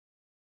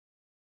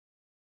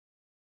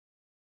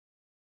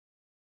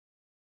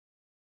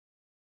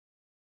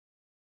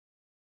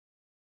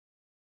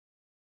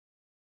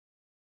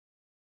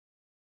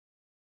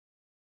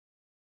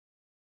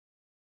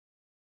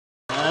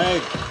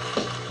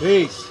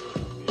Peace.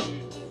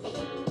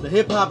 The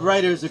hip-hop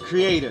writer is a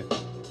creator,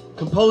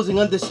 composing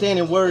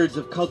understanding words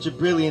of culture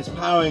brilliance,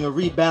 powering a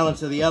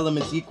rebalance of the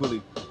elements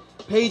equally.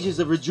 Pages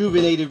of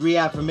rejuvenated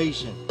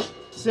reaffirmation.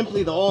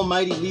 Simply the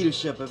almighty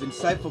leadership of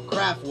insightful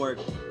craft work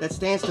that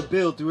stands to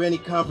build through any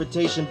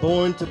confrontation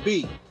born to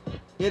be.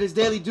 Yet his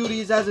daily duty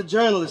is as a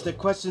journalist that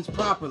questions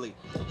properly,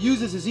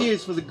 uses his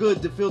ears for the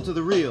good to filter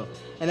the real,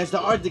 and as the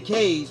art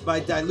decays, by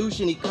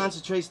dilution he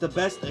concentrates the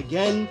best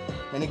again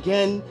and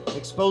again,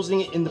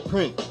 exposing it in the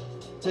print.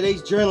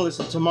 Today's journalist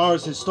and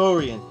tomorrow's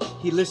historian,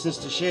 he listens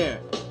to share.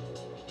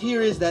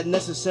 Here is that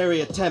necessary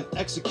attempt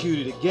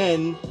executed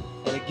again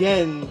and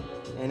again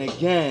and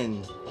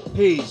again.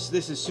 Peace,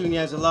 this is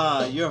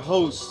Sunez, your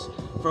host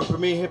from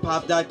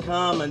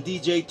PremiereHipHop.com on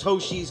DJ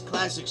Toshi's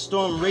Classic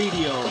Storm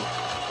Radio.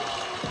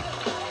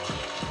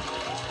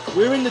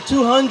 We're in the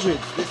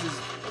 200s. This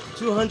is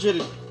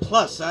 200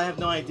 plus. I have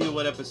no idea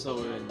what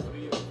episode we're in.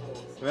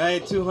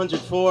 Right?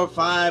 204,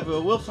 5.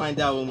 We'll find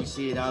out when we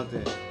see it out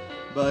there.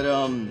 But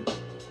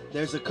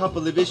there's a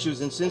couple of issues.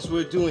 And since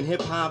we're doing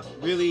hip-hop,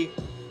 really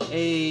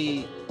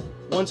a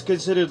once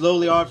considered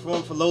lowly art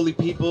form for lowly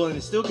people, and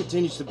it still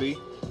continues to be,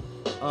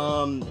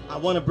 I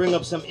want to bring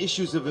up some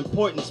issues of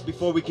importance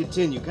before we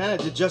continue, kind of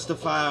to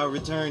justify our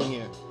return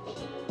here.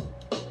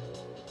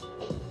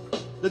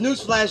 The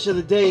news flash of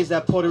the day is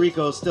that Puerto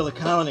Rico is still a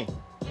colony.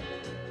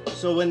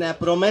 So when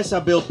that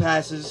Promesa bill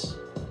passes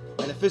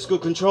and the Fiscal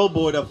Control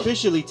Board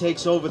officially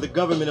takes over the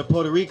government of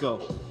Puerto Rico,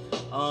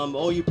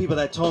 all you people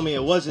that told me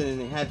it wasn't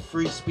and it had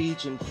free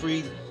speech and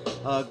free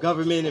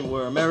government and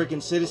were American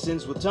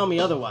citizens will tell me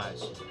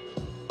otherwise.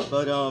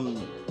 But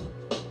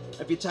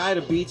if you're tired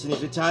of beats and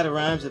if you're tired of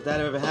rhymes, if that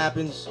ever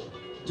happens,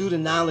 due to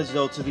knowledge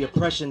though to the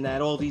oppression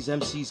that all these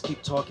MCs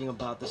keep talking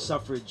about, the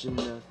suffrage and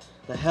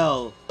the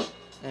hell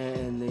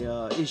and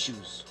the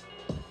issues.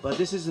 But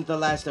this isn't the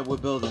last that we're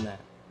building at.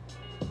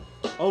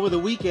 Over the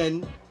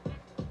weekend,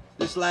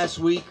 this last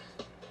week,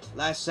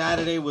 last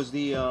Saturday was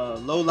the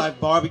Low Life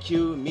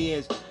Barbecue. Me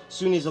as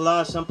Sunez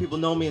Allah, some people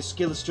know me as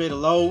Skillustrator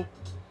Low.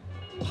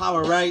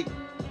 Power Right.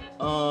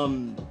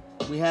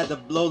 We had the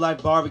Low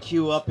Life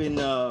Barbecue up in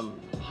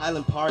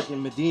Highland Park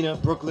in Medina,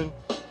 Brooklyn.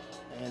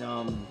 And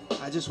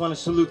I just want to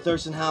salute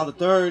Thurston Howell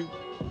III.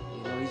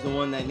 You know, he's the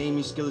one that named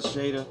me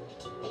Skillustrator.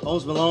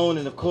 Owens Malone,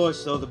 and of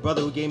course, the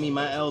brother who gave me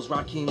my L's,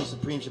 Rakim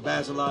Supreme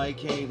Shabazallah,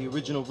 aka the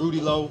original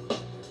Rudy Lowe.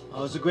 It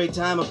was a great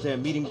time up there,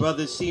 meeting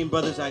brothers, seeing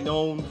brothers I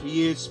known for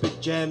years, Spit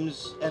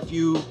Gems,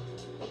 FU,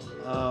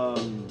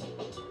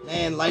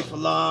 man, Life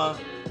Allah,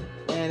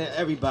 and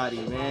everybody,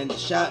 man.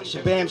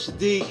 Shabam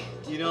Sadiq,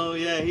 you know,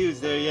 yeah, he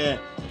was there, yeah.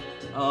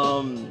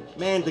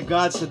 Man, the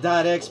God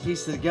Sadat X,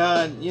 peace to the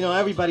God, you know,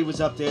 everybody was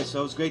up there,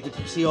 so it was great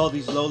to see all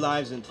these low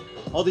lives and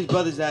all these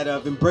brothers that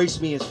have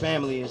embraced me as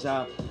family, as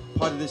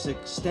part of this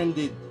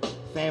extended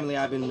family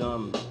I've been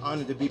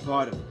honored to be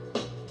part of.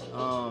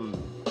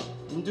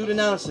 And due to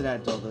knowledge to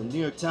that though, the New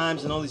York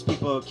Times and all these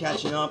people are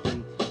catching up,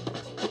 and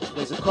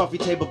there's a coffee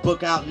table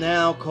book out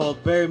now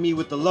called Bury Me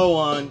with the Low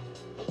On,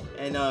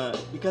 and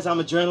because I'm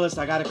a journalist,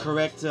 I gotta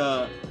correct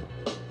the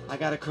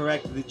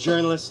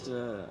journalist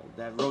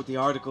that wrote the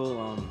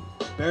article.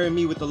 Bury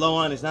Me with the Low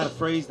On is not a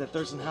phrase that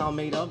Thurston Howell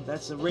made up.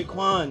 That's a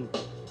Raekwon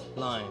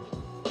line,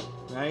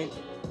 right?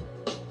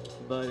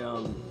 But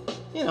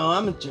you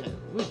know,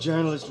 we're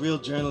journalists, real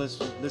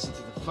journalists. We listen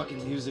to the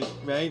fucking music,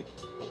 right?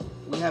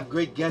 We have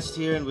great guests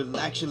here and we'll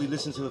actually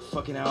listen to the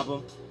fucking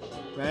album,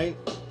 right?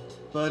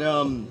 But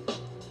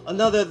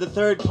the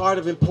third part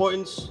of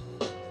importance,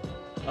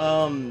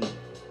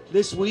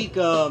 this week,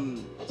 so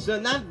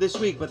not this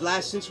week, but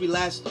since we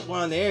last were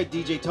on the air,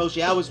 DJ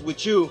Toshi, I was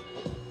with you.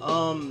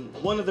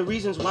 One of the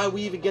reasons why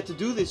we even get to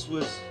do this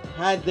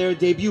had their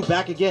debut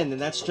back again, and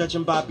that's Stretch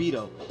and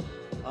Bobbito.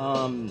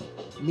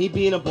 Me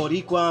being a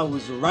Boricua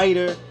who's a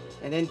writer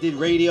and then did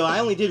radio. I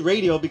only did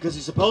radio because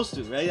he's supposed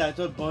to, right? I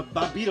thought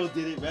Bobbito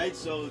did it, right?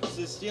 So it's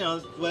just, you know,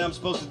 what I'm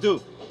supposed to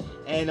do.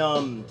 And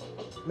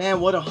man,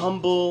 what a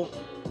humble,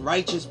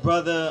 righteous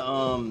brother.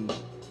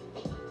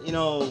 You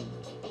know,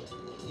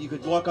 you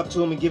could walk up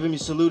to him and give him your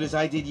salute as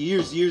I did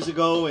years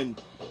ago,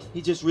 and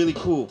he's just really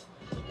cool.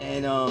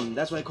 And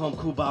that's why I call him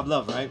Cool Bob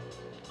Love, right?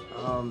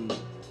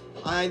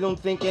 I don't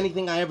think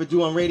anything I ever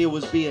do on radio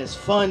will be as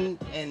fun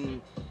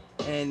and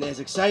as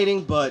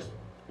exciting, but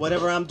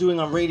whatever I'm doing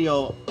on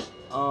radio,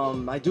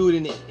 I do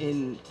it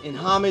in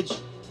homage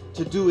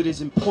to do it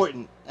as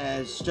important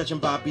as Stretch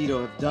and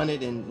Bobbito have done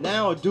it and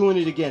now are doing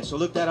it again. So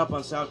look that up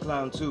on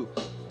SoundCloud too.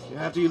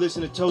 After you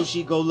listen to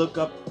Toshi, go look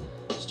up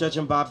Stretch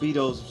and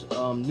Bobbito's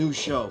new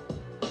show.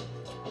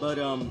 But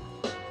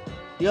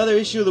the other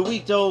issue of the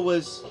week though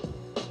was,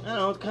 I don't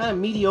know, kind of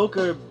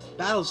mediocre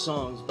battle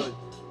songs, but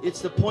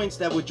it's the points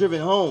that were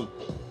driven home.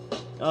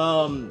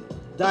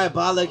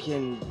 Diabolic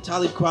and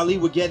Talib Kweli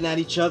were getting at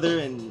each other,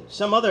 and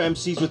some other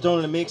MCs were thrown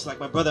in the mix, like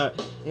my brother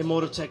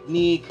Immortal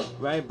Technique,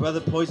 right, brother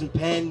Poison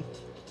Pen,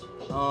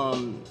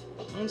 and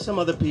some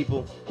other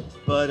people.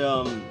 But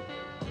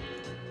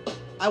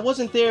I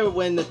wasn't there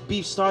when the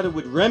beef started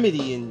with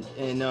Remedy and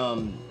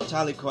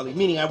Talib Kweli,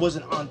 meaning I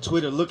wasn't on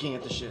Twitter looking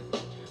at the shit.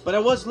 But I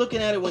was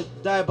looking at it when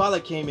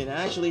Diabolic came in.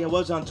 Actually, I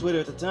was on Twitter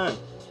at the time.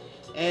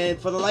 And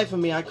for the life of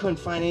me, I couldn't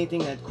find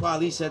anything that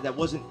Kweli said that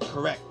wasn't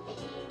correct.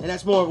 And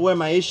that's more of where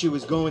my issue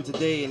is going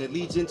today. And it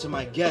leads into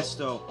my guests,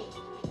 though,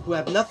 who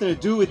have nothing to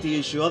do with the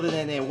issue other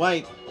than they're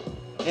white.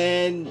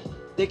 And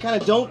they kind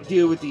of don't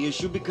deal with the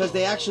issue because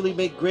they actually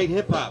make great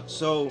hip-hop.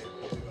 So,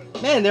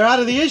 man, they're out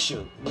of the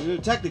issue,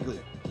 technically.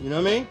 You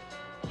know what I mean?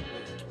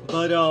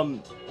 But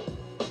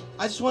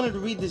I just wanted to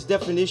read this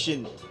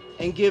definition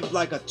and give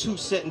like a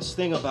 2-sentence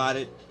thing about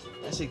it.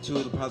 I say 2,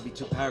 it'll probably be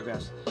 2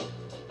 paragraphs.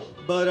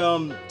 But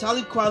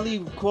Talib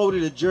Kweli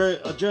quoted a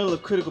journal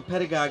of critical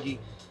pedagogy,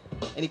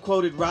 and he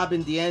quoted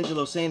Robin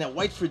DiAngelo saying that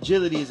white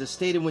fragility is a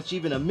state in which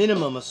even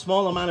a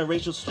small amount of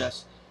racial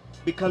stress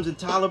becomes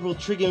intolerable,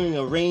 triggering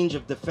a range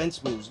of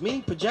defense moves,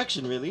 meaning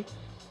projection, really.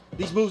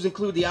 These moves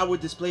include the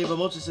outward display of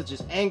emotions such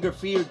as anger,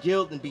 fear,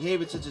 guilt, and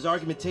behavior such as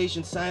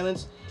argumentation,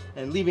 silence,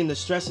 and leaving the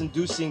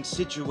stress-inducing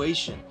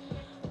situation.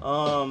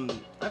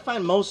 I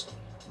find most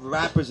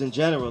rappers in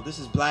general, this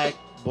is black,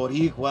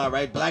 Boricua,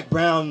 right? Black,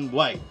 brown,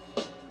 white.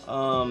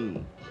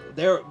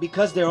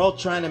 Because they're all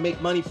trying to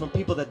make money from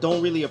people that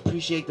don't really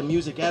appreciate the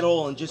music at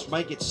all and just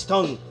might get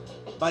stung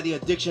by the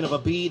addiction of a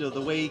beat or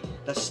the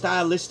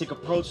stylistic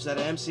approach that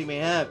an MC may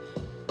have.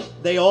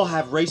 They all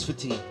have race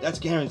fatigue. That's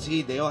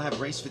guaranteed. They all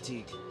have race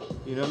fatigue.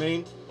 You know what I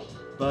mean?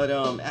 But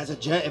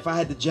if I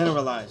had to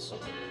generalize,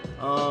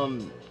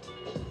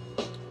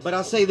 but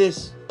I'll say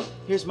this.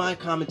 Here's my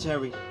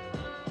commentary.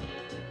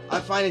 I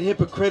find it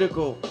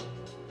hypocritical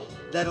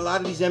that a lot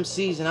of these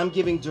MCs, and I'm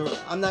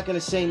not going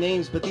to say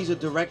names, but these are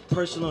direct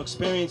personal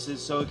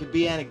experiences, so it could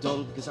be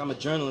anecdotal because I'm a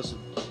journalist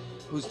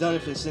who's done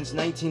it since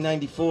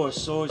 1994.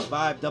 Source,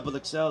 Vibe, Double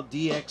XL,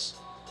 DX,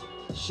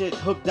 shit,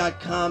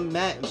 Hook.com,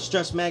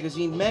 Stress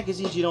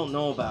magazines you don't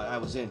know about, I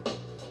was in.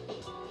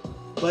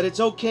 But it's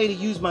okay to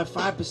use my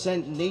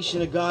 5%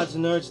 Nation of Gods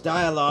and Nerds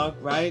dialogue,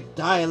 right?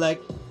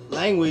 Dialect,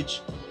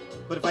 language.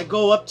 But if I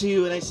go up to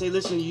you and I say,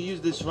 listen, you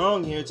used this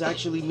wrong here, it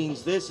actually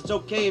means this. It's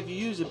okay if you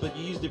use it, but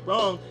you used it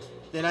wrong.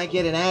 Then I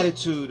get an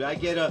attitude. I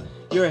get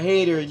you're a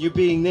hater and you're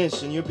being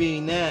this and you're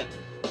being that.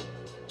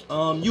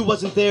 You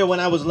wasn't there when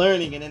I was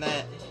learning. And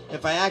then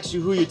if I ask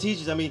you who your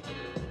teachers, I mean,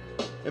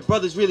 if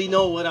brothers really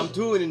know what I'm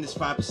doing in this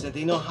 5%,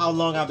 they know how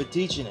long I've been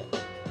teaching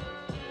it.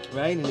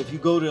 Right? And if you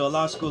go to a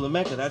law school in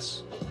Mecca,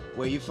 that's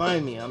where you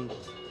find me. I'm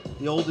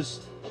the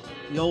oldest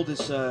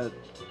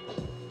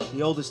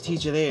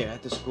teacher there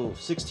at the school.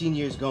 16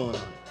 years going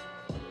on.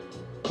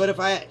 But if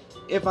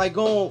I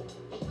go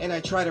and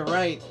I try to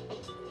write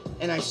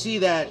and I see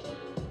that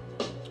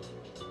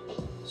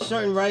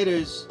certain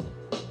writers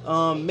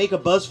make a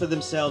buzz for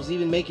themselves,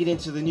 even make it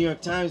into the New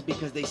York Times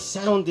because they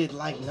sounded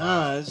like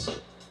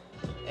Nas,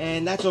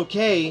 and that's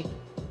okay.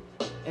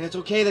 And it's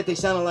okay that they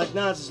sounded like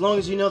Nas as long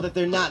as you know that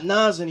they're not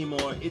Nas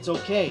anymore. It's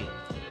okay.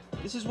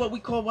 This is what we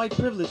call white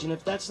privilege, and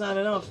if that's not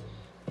enough,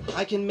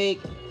 I can make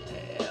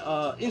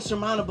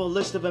insurmountable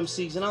list of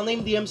MCs, and I'll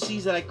name the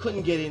MCs that I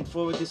couldn't get in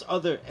for with this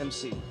other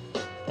MC,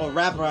 or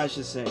rapper I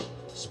should say.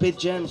 Spit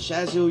Gem,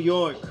 Shazil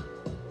York,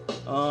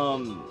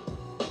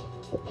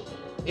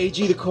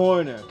 AG the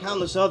Coroner,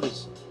 countless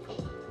others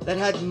that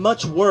had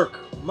much work,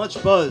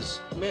 much buzz,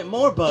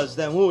 more buzz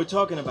than who we're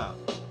talking about.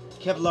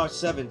 Kevlar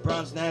 7,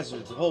 Bronze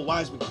Nazareth, the whole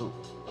Wiseman crew,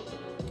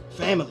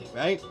 family,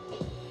 right?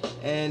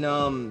 And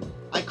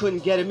I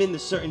couldn't get them into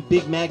certain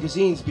big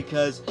magazines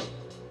because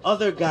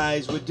other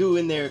guys were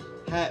doing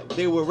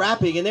they were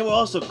rapping and they were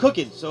also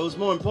cooking, so it was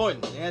more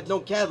important. They had no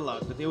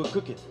catalog, but they were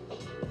cooking.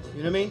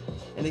 You know what I mean?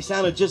 And they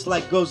sounded just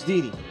like Ghost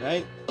Didi,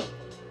 right?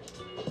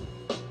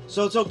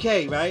 So it's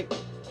okay, right?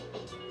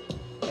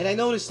 And I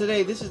noticed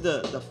today, this is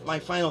my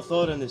final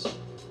thought on this,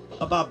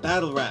 about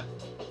battle rap.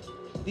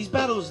 These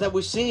battles that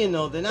we're seeing,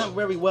 though, they're not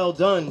very well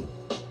done.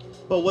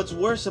 But what's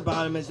worse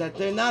about them is that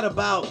they're not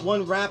about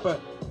one rapper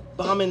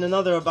bombing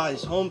another about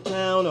his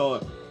hometown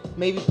or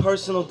maybe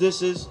personal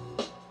disses.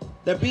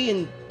 They're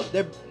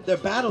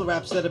battle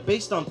raps that are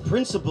based on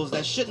principles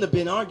that shouldn't have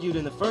been argued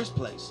in the first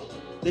place.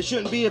 There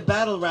shouldn't be a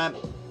battle rap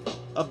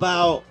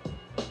about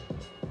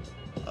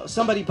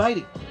somebody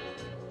biting.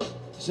 You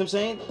see what I'm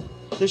saying?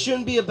 There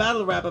shouldn't be a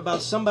battle rap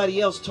about somebody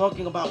else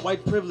talking about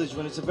white privilege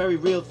when it's a very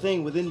real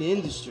thing within the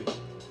industry.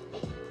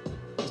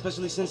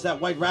 Especially since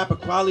that white rapper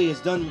Kweli has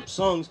done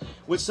songs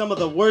with some of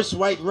the worst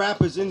white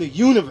rappers in the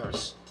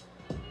universe.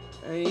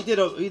 And he did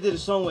a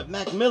song with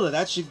Mac Miller.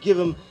 That should give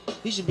him,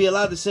 he should be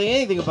allowed to say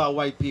anything about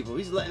white people.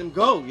 He's letting him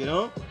go, you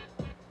know?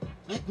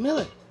 Mac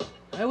Miller.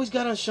 I always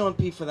got on Sean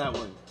P for that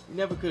one. He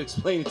never could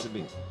explain it to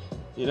me,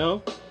 you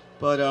know?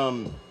 But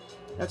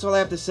that's all I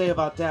have to say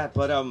about that.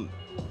 But I'm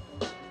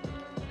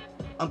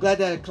glad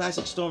that at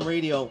Classic Storm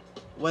Radio,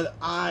 whether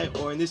I,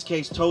 or in this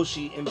case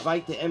Toshi,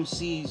 invite the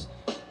MCs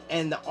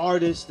and the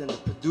artists and the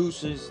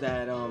producers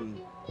that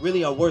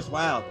really are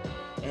worthwhile.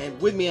 And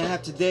with me I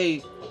have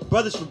today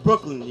brothers from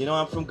Brooklyn. You know,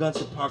 I'm from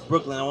Gunson Park,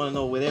 Brooklyn. I want to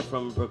know where they're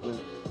from in Brooklyn.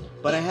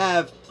 But I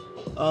have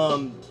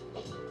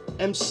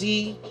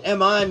MC,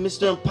 MI,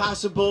 Mr.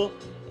 Impossible,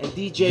 and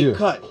DJ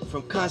Cut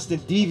from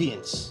Constant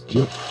Deviants.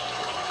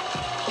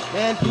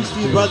 Man, peace to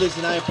you brothers,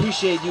 and I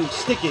appreciate you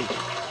sticking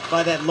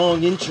by that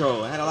long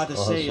intro. I had a lot to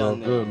say on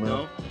there. Good, you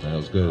know? That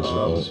was good.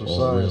 Some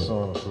science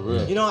on it, for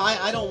real. You know,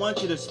 I don't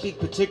want you to speak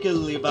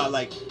particularly about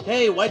like,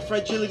 hey, white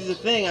fragility is a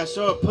thing. I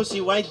saw a pussy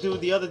white dude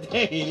the other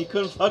day and he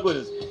couldn't fuck with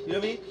us. You know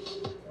what I mean?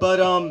 But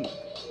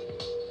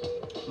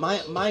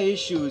my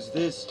issue is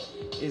this,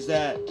 is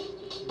that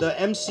the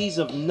MCs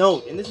of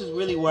note, and this is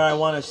really where I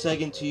want to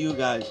seg into you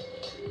guys.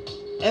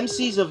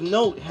 MCs of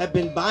note have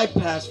been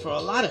bypassed for a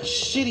lot of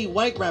shitty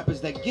white rappers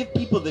that give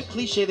people the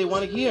cliche they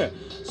want to hear.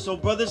 So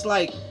brothers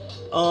like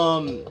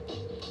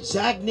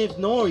Zagnif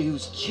Nori,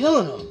 who's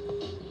killing them.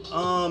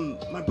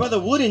 My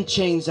brother Wooden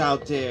Chains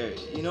out there,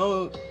 you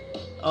know,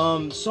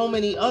 so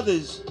many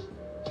others,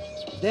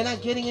 they're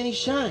not getting any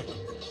shine.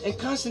 And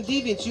Constant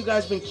Deviants, you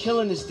guys been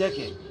killing this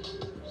decade.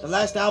 The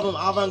last album,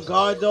 Avant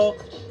Garde, though,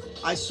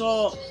 I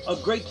saw a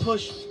great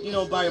push, you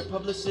know, by a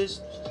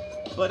publicist,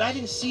 but I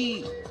didn't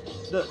see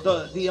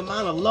the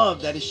amount of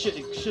love that it should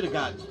have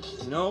gotten,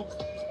 you know.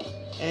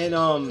 And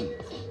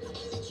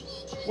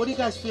what do you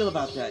guys feel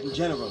about that in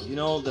general? You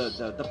know,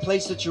 the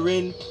place that you're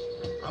in.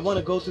 I want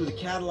to go through the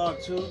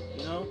catalog too,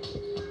 you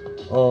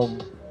know.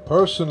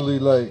 Personally,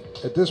 like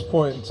at this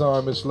point in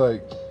time, it's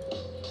like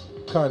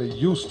kind of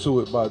used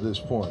to it by this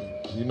point,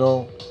 you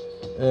know,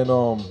 and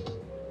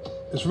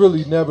it's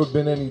really never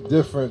been any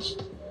difference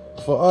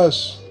for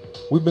us.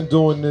 We've been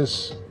doing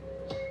this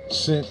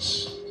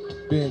since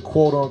being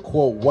quote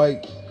unquote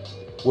white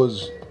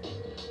was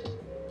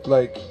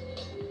like,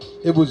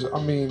 it was,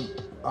 I mean,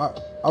 I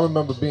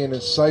remember being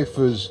in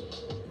ciphers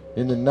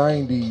in the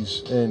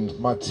 90s and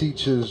my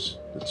teachers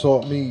that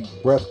taught me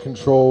breath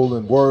control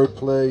and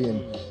wordplay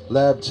and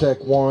Lab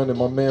Tech 1 and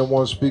my man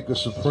One Speaker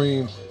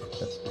Supreme.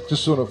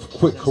 Just sort of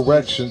quick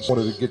corrections.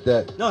 Wanted to get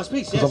that. No,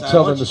 speaks. Because Yes, I'm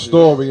telling the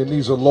story, and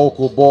these are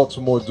local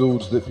Baltimore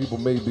dudes that people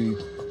may be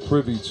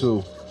privy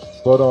to.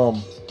 But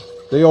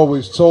they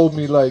always told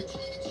me like,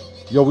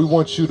 yo, we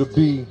want you to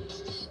be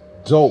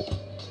dope,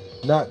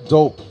 not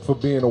dope for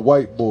being a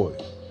white boy.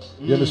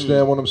 You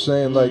understand what I'm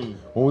saying? Like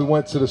when we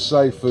went to the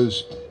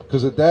ciphers,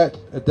 because at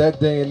that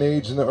day and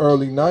age in the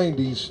early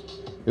 90s,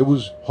 it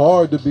was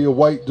hard to be a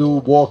white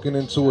dude walking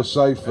into a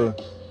cipher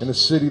in a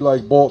city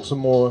like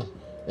Baltimore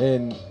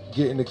and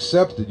getting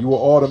accepted. You were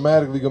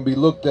automatically going to be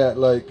looked at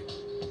like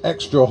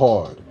extra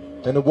hard.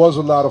 And there was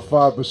a lot of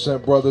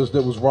 5% brothers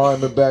that was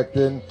rhyming back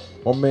then.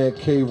 My man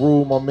K.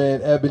 Rule, my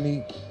man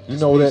Ebony, you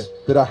know,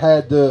 that I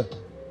had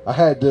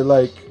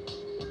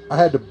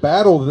to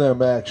battle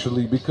them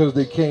actually, because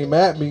they came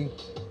at me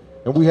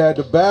and we had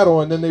to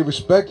battle, and then they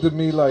respected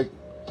me like,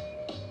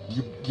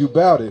 you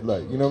bout it,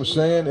 like, you know what I'm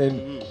saying?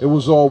 And it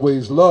was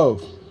always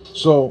love.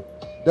 So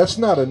that's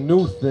not a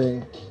new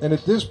thing. And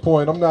at this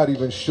point, I'm not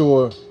even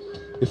sure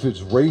if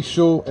it's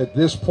racial at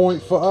this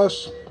point for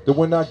us that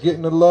we're not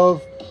getting the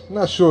love. I'm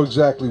not sure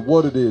exactly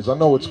what it is. I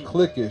know it's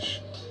cliquish,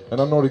 and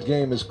I know the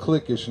game is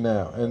cliquish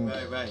now. And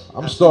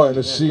I'm starting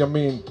to see, I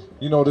mean,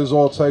 you know, there's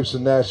all types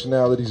of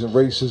nationalities and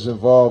races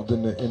involved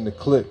in the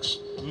cliques.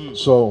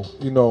 So,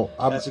 you know,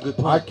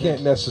 I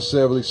can't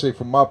necessarily say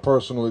from my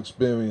personal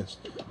experience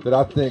that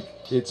I think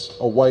it's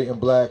a white and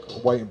black,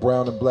 white and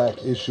brown and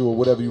black issue or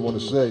whatever you want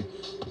to say.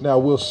 Now,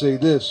 we'll say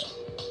this,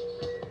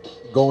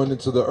 going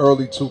into the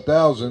early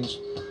 2000s,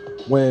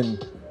 when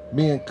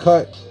me and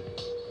Cut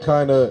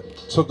kind of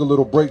took a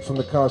little break from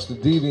the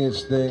Constant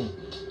Deviants thing,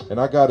 and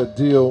I got a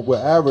deal with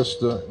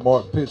Arista.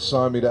 Mark Pitts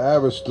signed me to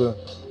Arista.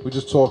 We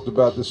just talked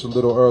about this a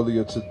little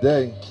earlier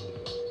today.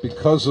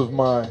 Because of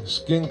my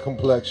skin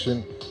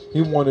complexion,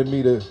 he wanted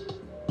me to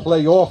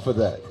play off of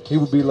that. He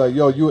would be like,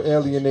 yo, you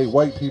alienate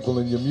white people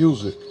in your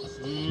music.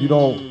 You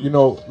don't, you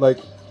know, like,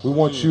 we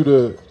want you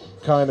to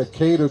kind of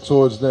cater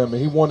towards them.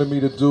 And he wanted me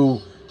to do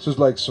just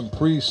like some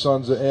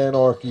pre-Sons of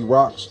Anarchy,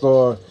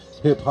 Rockstar,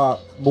 hip-hop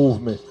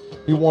movement.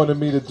 He wanted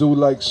me to do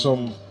like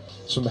some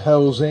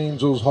Hell's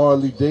Angels,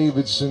 Harley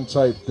Davidson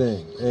type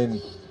thing. And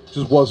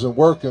just wasn't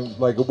working,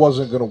 like it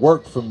wasn't going to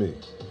work for me.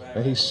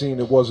 And he seen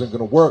it wasn't going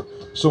to work.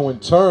 So in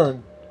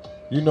turn,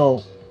 you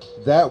know,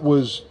 that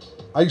was,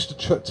 I used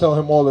to tell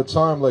him all the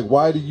time, like,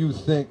 why do you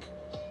think,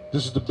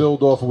 this is the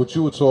build off of what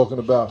you were talking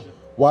about,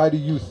 why do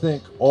you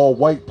think all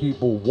white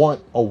people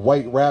want a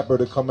white rapper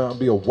to come out and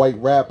be a white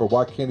rapper?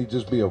 Why can't he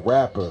just be a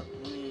rapper?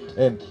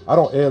 And I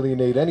don't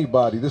alienate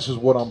anybody. This is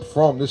what I'm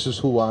from. This is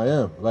who I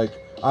am. Like,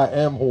 I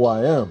am who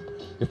I am.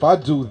 If I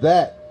do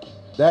that,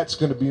 that's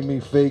going to be me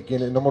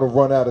faking, and I'm going to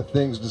run out of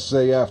things to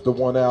say after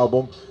one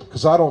album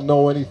because I don't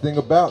know anything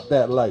about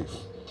that life.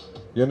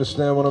 You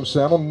understand what I'm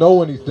saying? I don't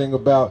know anything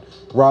about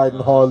riding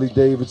Harley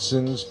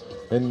Davidsons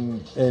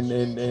and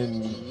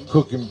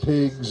cooking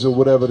pigs or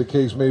whatever the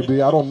case may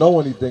be. I don't know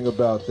anything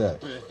about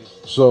that.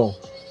 So,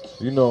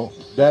 you know,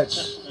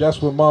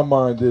 that's where my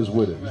mind is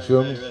with it. You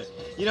feel me? Right.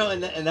 You know,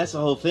 and that's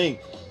the whole thing.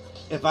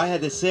 If I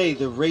had to say,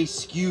 the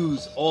race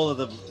skews all of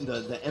the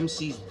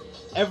MCs,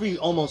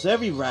 almost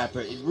every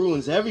rapper. It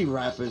ruins every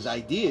rapper's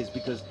ideas,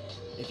 because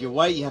if you're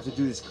white, you have to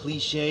do this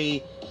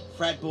cliche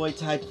frat boy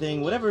type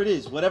thing, whatever it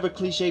is, whatever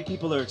cliche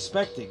people are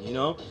expecting, you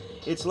know?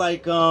 It's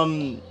like,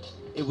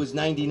 it was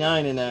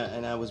 99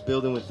 and I was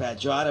building with Fat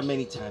Joe. Out of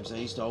many times, I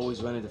used to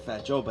always run into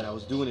Fat Joe, but I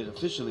was doing it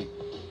officially.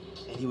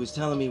 And he was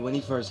telling me when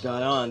he first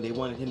got on, they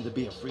wanted him to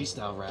be a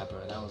freestyle rapper.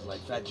 And I was like,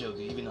 Fat Joe,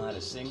 do you even know how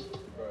to sing?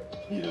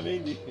 You know what I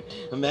mean?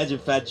 Imagine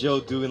Fat Joe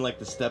doing like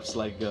the steps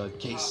like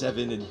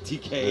K7 and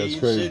TK and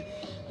crazy. shit.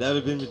 That would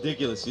have been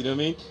ridiculous. You know what I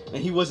mean? And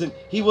he wasn't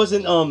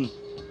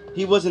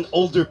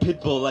older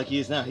Pitbull like he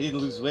is now. He didn't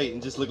lose weight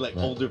and just looked like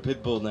older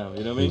Pitbull now.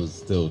 You know what I mean? He was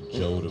still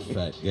Joe the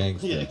fat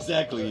gangster. Yeah,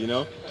 exactly. You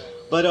know,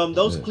 but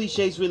those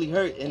cliches really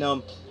hurt. And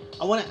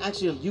I want to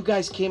ask you, you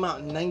guys came out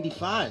in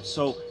 '95,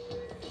 so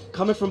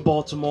coming from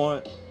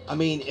Baltimore, I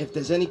mean, if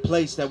there's any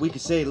place that we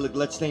could say, look,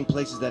 let's name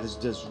places that is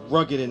just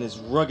rugged and as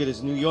rugged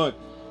as New York,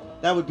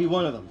 that would be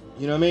one of them.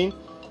 You know what I mean?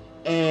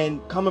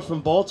 And coming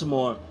from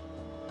Baltimore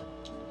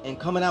and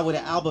coming out with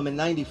an album in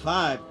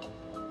 '95,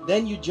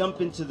 then you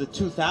jump into the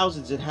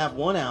 2000s and have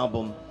one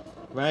album,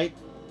 right?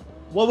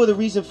 What were the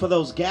reason for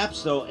those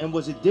gaps, though, and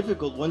was it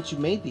difficult once you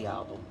made the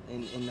album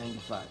in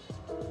 '95?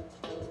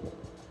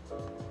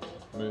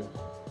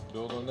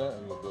 Build on that,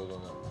 and we'll build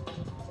on that.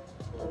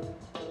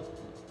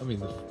 I mean,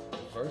 the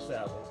first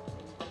album.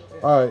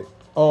 All right.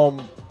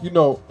 You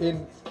know,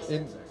 in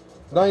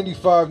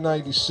 95,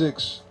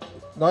 96,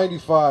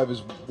 95 is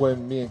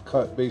when me and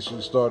Cut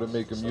basically started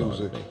making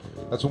music.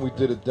 That's when we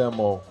did a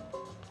demo.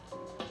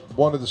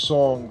 One of the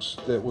songs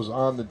that was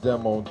on the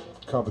demo,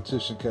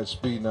 Competition Catch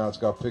Speed, now it's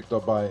got picked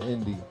up by an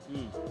indie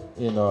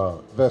in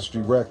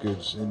Vestry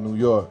Records in New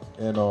York,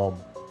 and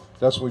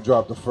that's when we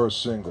dropped the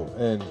first single.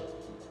 And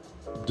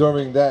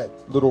during that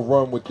little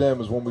run with them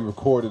is when we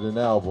recorded an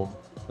album,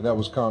 and that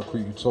was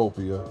Concrete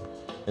Utopia.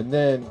 And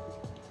then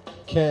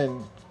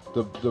Ken,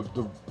 the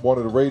one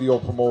of the radio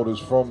promoters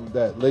from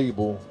that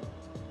label,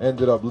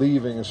 ended up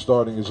leaving and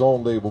starting his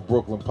own label,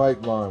 Brooklyn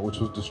Pipeline, which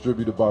was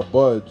distributed by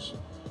Buds.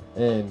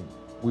 And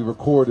we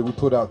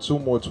put out 2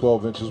 more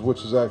 12 inches,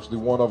 which is actually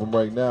one of them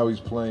right now. He's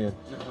playing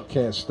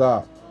Can't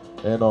Stop.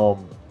 And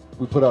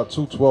we put out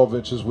 2 12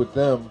 inches with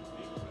them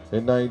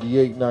in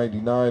 98,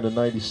 99, or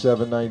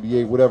 97,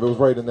 98, whatever. It was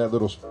right in that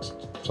little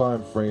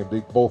time frame.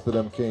 Both of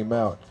them came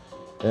out.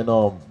 And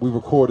we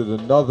recorded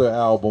another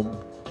album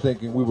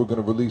thinking we were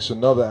going to release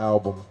another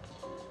album.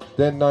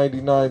 Then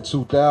 99,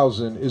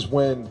 2000 is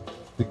when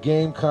the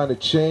game kind of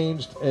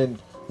changed, and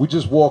we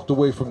just walked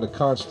away from the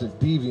constant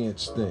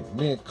Deviants thing.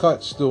 Me and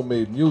Cut still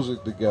made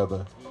music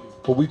together,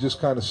 but we just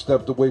kind of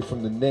stepped away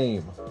from the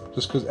name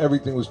just because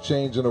everything was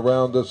changing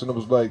around us, and it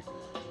was like,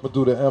 I'm going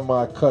to do the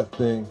MI Cut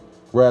thing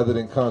rather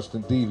than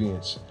Constant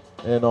Deviants.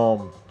 And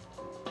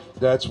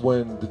that's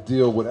when the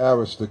deal with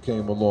Arista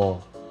came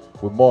along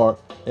with Mark,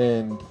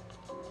 and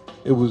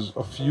it was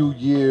a few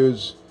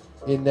years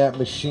in that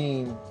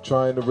machine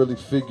trying to really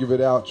figure it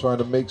out, trying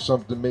to make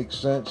something make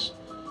sense.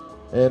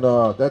 And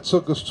that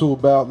took us to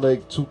about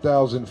like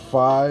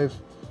 2005,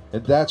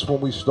 and that's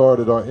when we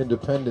started our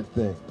independent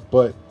thing.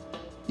 But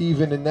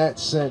even in that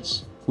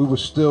sense, we were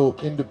still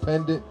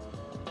independent,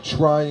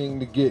 trying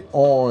to get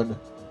on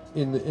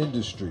in the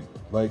industry,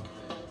 like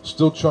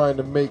still trying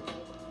to make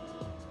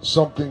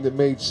something that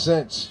made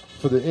sense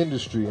for the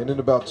industry. And in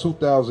about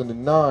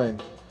 2009,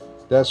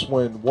 that's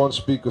when One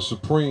Speaker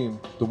Supreme,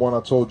 the one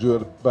I told you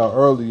about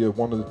earlier,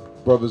 one of the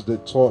brothers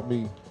that taught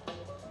me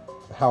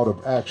how to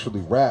actually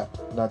rap,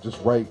 not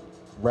just write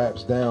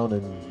raps down,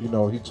 and you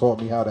know, he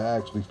taught me how to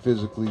actually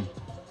physically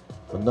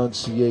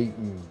enunciate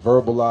and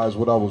verbalize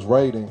what I was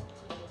writing.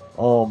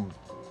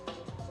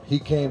 He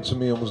came to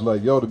me and was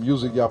like, yo, the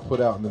music y'all put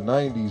out in the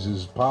 90s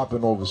is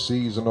popping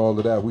overseas and all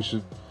of that. We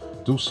should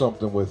do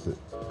something with it.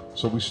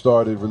 So we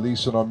started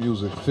releasing our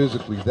music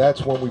physically.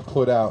 That's when we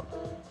put out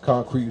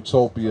Concrete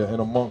Utopia and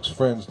Amongst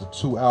Friends, the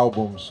 2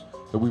 albums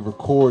that we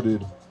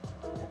recorded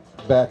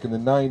back in the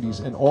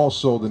 90s, and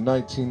also the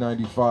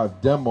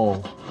 1995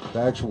 demo,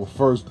 the actual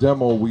first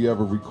demo we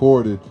ever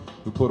recorded.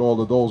 We put all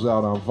of those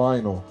out on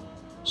vinyl.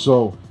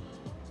 So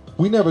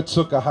we never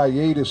took a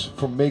hiatus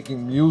from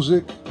making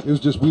music. It was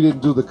just we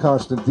didn't do the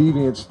Constant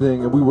Deviants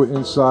thing, and we were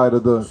inside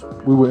of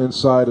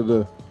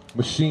the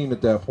machine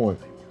at that point.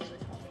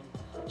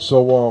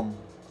 So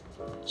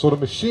so the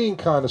machine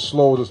kind of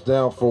slowed us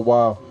down for a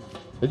while.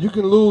 And you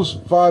can lose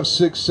 5,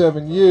 6,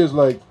 7 years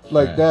like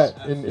that,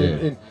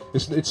 and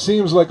it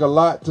seems like a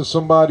lot to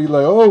somebody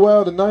like, oh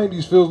wow, the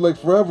 90s feels like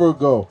forever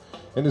ago,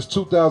 and it's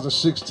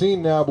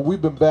 2016 now, but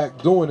we've been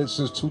back doing it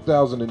since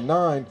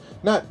 2009.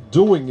 Not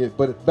doing it,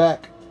 but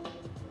back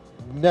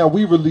now.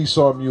 We release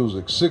our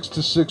music, 6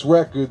 to 6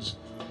 records.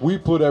 We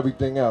put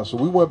everything out, so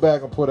we went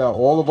back and put out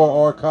all of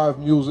our archive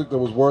music that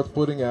was worth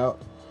putting out,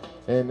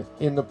 and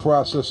in the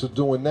process of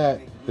doing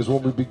that is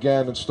when we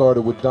began and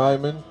started with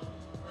Diamond,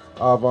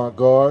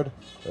 Avant-Garde,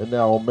 and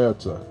now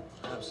Omerta.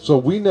 So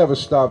we never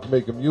stopped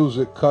making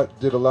music. Cut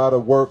did a lot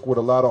of work with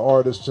a lot of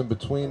artists in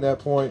between that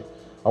point.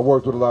 I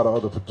worked with a lot of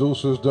other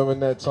producers during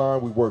that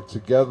time. We worked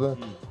together,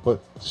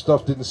 but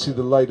stuff didn't see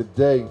the light of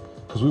day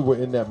because we were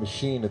in that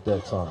machine at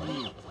that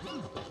time.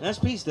 That's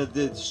piece, the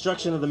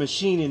destruction of the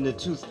machine in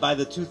by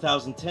the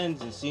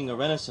 2010s and seeing a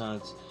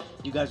renaissance.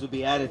 You guys would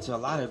be added to a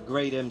lot of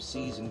great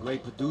MCs and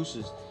great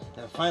producers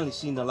that have finally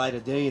seen the light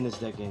of day in this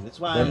decade.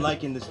 That's why I'm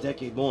liking this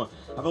decade more.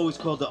 I've always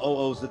called the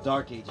 00s the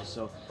dark ages,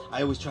 so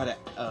I always try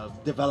to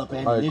develop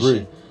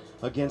ammunition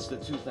against the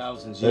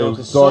 2000s. You It know, was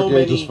because dark so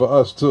ages many, for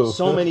us too.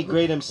 so many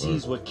great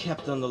MCs were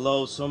kept on the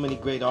low. So many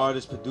great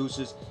artists,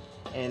 producers,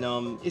 and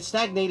it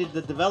stagnated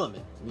the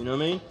development. You know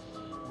what I mean?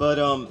 But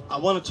I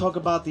want to talk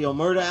about the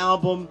Omerta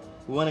album.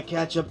 We want to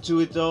catch up to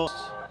it though.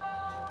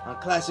 On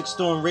Classic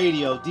Storm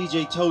Radio,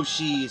 DJ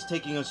Toshi is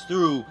taking us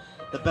through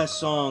the best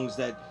songs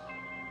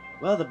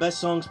the best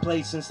songs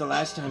played since the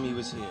last time he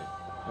was here.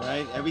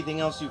 Right? Everything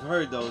else you've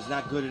heard though is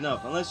not good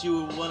enough, unless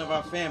you were one of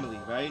our family,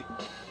 right?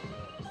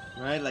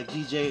 Right? Like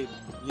DJ,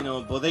 you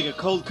know, Bodega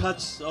Cold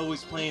Cuts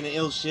always playing the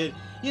ill shit.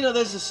 You know,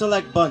 there's a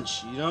select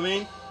bunch, you know what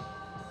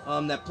I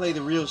mean? That play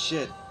the real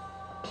shit.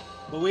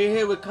 But we're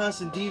here with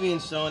Constant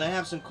Deviants though, and I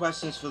have some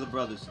questions for the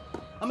brothers.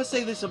 I'm gonna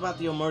say this about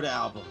the Omerta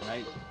album,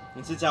 right?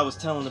 And since I was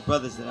telling the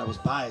brothers that I was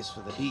biased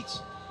for the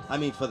beats, I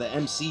mean for the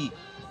MC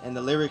and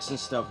the lyrics and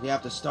stuff, we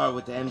have to start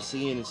with the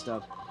MCing and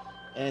stuff.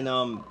 And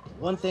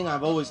one thing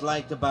I've always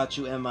liked about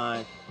you,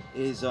 MI,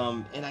 is,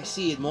 and I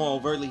see it more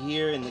overtly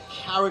here, in the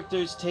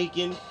characters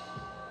taken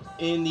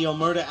in the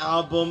Omerta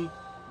album,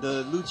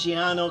 the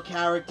Luciano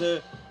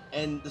character,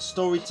 and the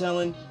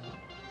storytelling.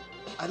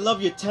 I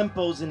love your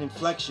tempos and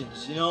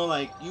inflections, you know,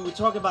 like you were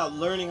talking about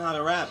learning how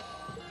to rap.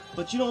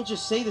 But you don't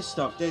just say this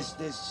stuff. There's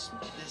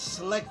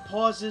select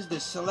pauses.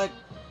 There's select,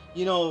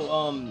 you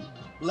know,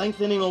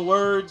 lengthening of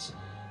words.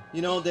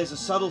 You know, there's a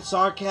subtle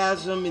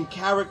sarcasm in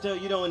character.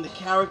 You know, in the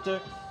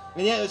character.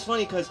 And yeah, it's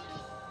funny because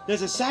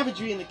there's a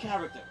savagery in the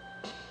character,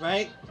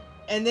 right?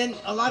 And then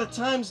a lot of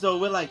times though,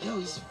 we're like, yo,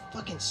 he's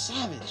fucking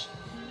savage.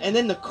 And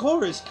then the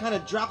chorus kind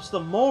of drops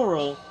the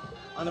moral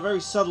on a very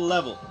subtle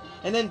level.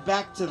 And then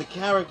back to the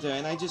character.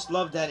 And I just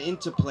love that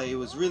interplay. It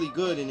was really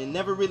good, and it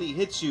never really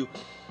hits you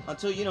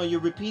until, you know,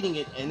 you're repeating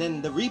it, and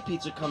then the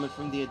repeats are coming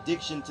from the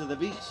addiction to the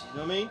beats. You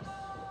know what I mean?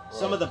 Right.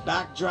 Some of the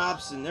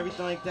backdrops and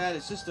everything like that.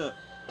 It's just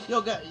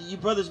you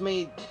brothers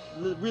made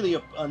really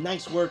a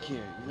nice work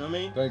here. You know what I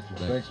mean? Thank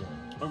you.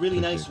 A really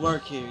nice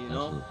work here, you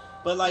know? Absolutely.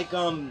 But like,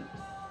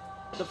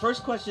 the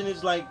first question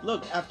is like,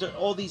 look, after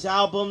all these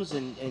albums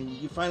and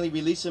you finally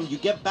release them, you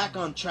get back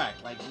on track,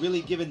 like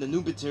really giving the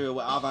new material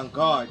with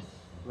Avant-Garde,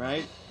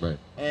 right? Right.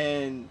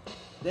 And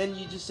then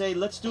you just say,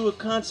 let's do a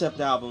concept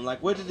album.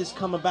 Like, where did this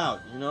come about,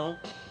 you know?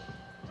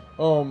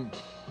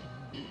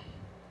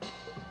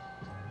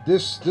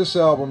 This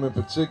album in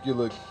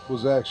particular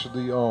was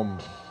actually,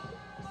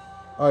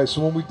 alright,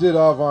 so when we did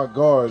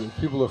Avant-Garde,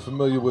 people are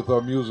familiar with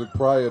our music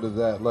prior to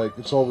that. Like,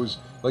 it's always,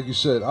 like you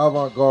said,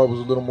 Avant-Garde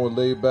was a little more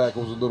laid back, it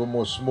was a little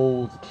more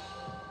smooth.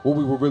 What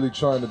we were really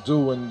trying to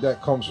do, and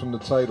that comes from the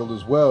title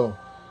as well,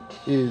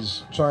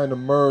 is trying to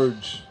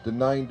merge the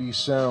 90s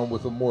sound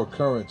with a more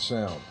current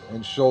sound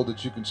and show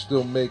that you can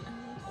still make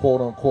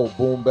quote-unquote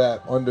boom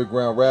bap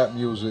underground rap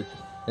music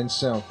and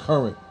sound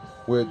current,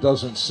 where it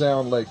doesn't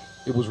sound like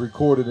it was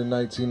recorded in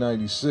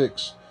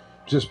 1996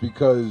 just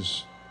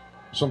because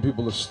some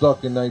people are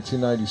stuck in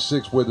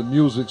 1996, where the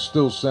music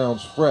still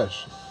sounds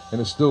fresh and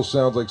it still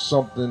sounds like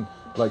something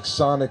like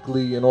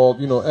sonically and all,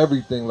 you know,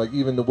 everything, like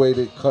even the way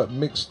they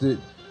mixed it,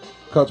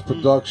 Cut's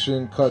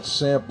production, Cut's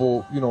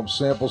sample, you know,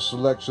 sample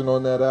selection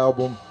on that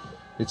album.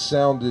 It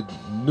sounded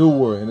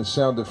newer and it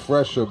sounded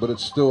fresher, but it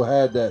still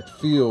had that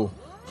feel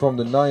from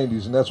the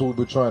 90s, and that's what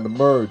we were trying to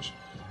merge.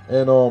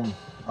 And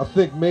I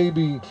think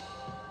maybe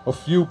a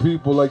few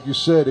people, like you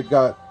said,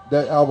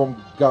 that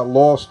album got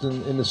lost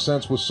in the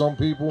sense with some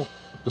people,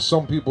 because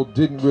some people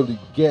didn't really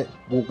get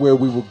where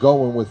we were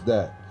going with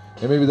that.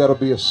 And maybe that'll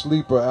be a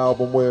sleeper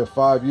album where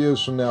 5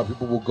 years from now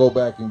people will go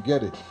back and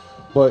get it.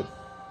 But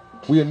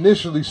we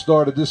initially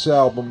started this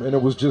album and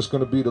it was just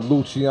going to be the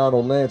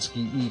Luciano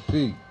Lansky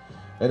EP.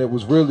 And it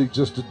was really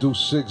just to do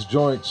 6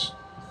 joints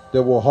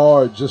that were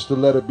hard, just to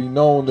let it be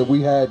known that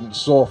we hadn't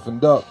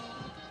softened up.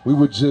 We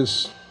were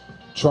just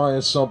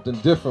trying something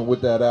different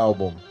with that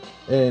album.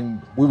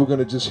 And we were going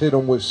to just hit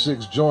them with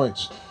 6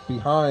 joints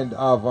behind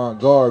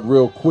Avant-Garde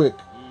real quick.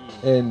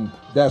 And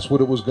that's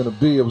what it was going to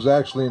be. It was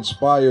actually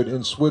inspired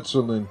in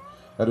Switzerland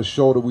at a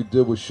show that we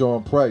did with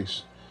Sean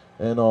Price.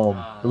 And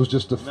it was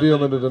just the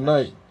feeling of the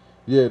night.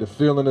 Yeah, the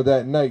feeling of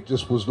that night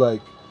just was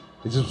like,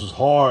 it just was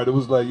hard. It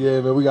was like,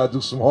 yeah, man, we got to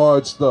do some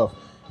hard stuff.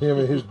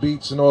 Hearing his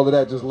beats and all of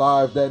that just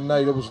live that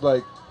night, it was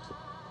like,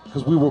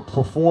 because we were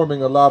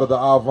performing a lot of the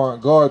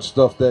Avant-Garde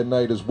stuff that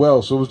night as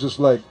well. So it was just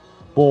like,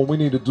 boom, we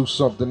need to do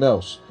something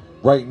else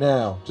right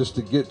now just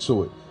to get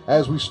to it.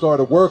 As we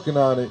started working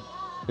on it,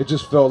 it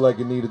just felt like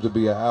it needed to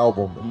be an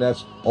album. And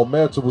that's,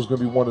 Omerta was going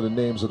to be one of the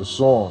names of the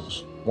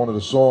songs, one of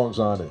the songs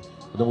on it.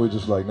 But then we were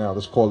just like, now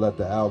let's call that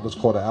the album. Let's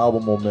call the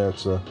album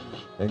Omerta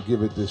and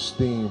give it this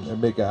theme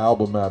and make an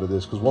album out of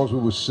this. Because once we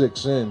were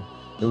 6 in,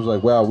 it was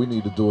like, wow, we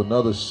need to do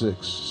another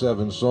 6,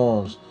 7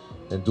 songs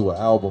and do an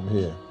album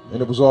here.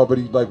 And it was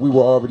already, like, we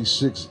were already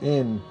 6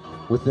 in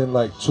within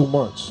like 2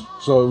 months.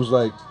 So it was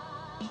like,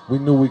 we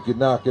knew we could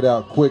knock it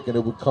out quick and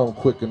it would come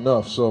quick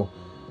enough. So,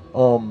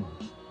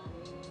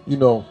 you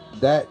know,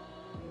 that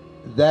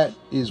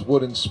is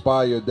what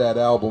inspired that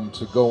album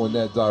to go in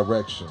that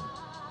direction.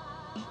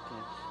 Okay.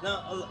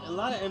 Now, a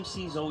lot of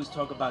MCs always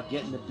talk about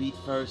getting the beat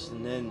first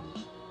and then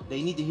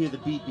they need to hear the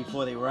beat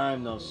before they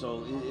rhyme though.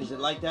 So is it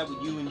like that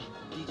with you and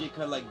DJ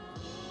Cut? Like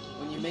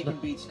when you're making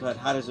beats, Cut,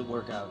 how does it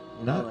work out?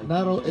 You know, like,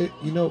 not all.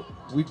 You know,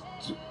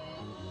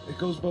 it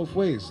goes both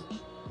ways.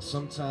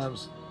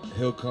 Sometimes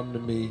he'll come to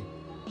me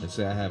and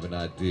say, I have an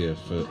idea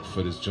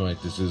for this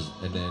joint. This is,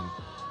 and then,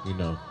 you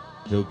know,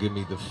 he'll give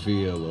me the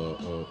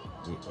feel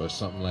or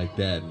something like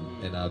that,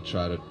 and I'll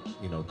try to,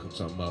 you know, cook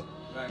something up.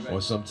 Right.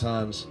 Or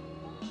sometimes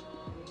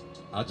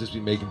I'll just be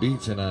making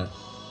beats and I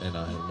hit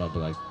him up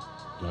like,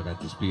 yo, I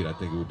got this beat. I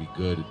think it would be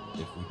good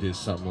if we did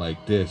something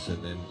like this,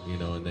 and then, you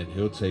know, and then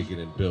he'll take it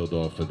and build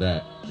off of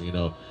that. You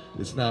know,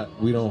 it's not,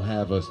 we don't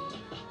have us.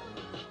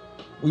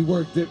 We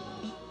work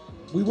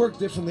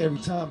differently every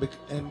time,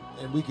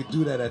 and we could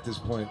do that at this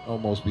point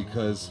almost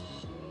because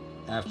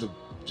after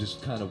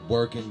just kind of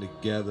working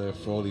together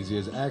for all these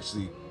years,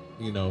 actually,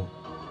 you know,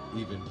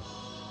 even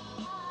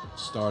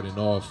starting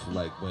off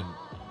like when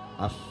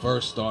I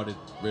first started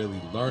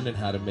really learning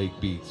how to make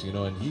beats, you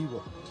know,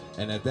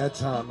 and at that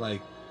time,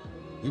 like,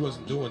 he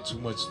wasn't doing too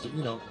much,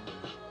 you know,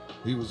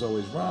 he was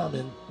always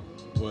rhyming,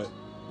 but,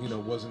 you know,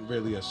 wasn't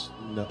really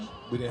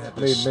we didn't have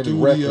the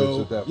studio. Records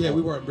at that point.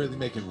 We weren't really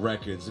making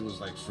records. It was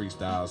like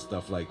freestyle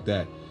stuff like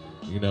that,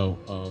 you know.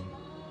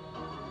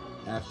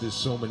 After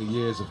so many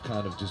years of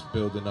kind of just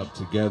building up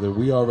together,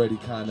 we're already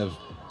kind of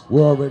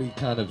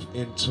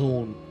in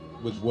tune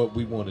with what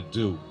we want to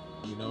do,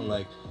 you know,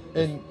 like.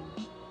 And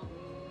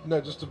no,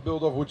 just to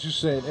build off what you're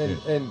saying,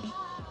 and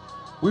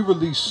we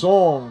release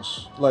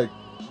songs, like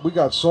we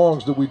got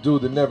songs that we do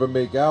that never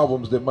make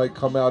albums that might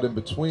come out in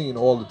between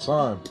all the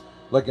time.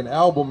 Like an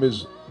album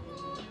is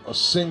a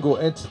single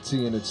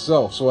entity in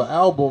itself, so an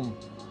album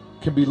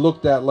can be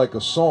looked at like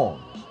a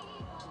song.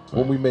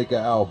 When we make an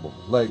album,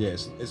 like,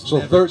 yes, it's so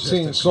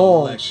 13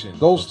 songs,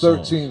 those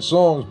 13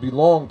 songs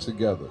belong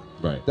together.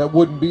 Right. That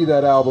wouldn't be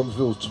that album if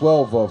it was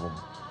 12 of them.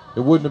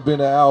 It wouldn't have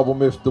been an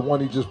album if the one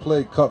he just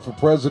played, Cut for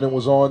President,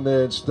 was on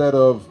there instead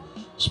of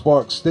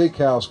Spark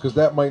Steakhouse, because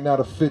that might not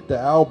have fit the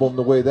album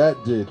the way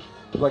that did.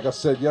 Like I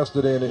said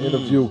yesterday in the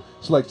interview,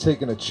 it's like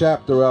taking a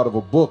chapter out of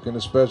a book, and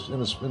especially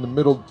in the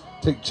middle,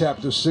 take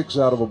chapter 6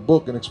 out of a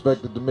book and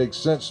expect it to make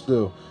sense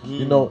still.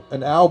 You know,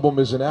 an album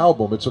is an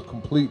album. It's a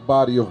complete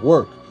body of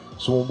work.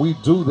 So when we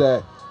do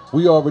that,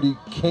 we already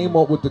came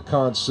up with the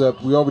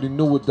concept. We already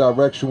knew what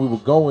direction we were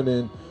going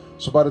in.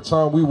 So by the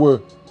time we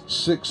were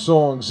 6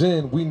 songs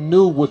in, we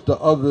knew what the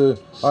other,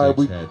 all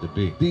right, had to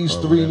be. These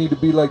 3 need to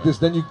be like this.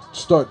 Then you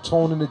start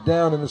toning it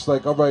down, and it's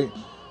like, all right,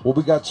 well,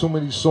 we got too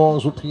many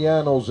songs with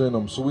pianos in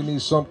them, so we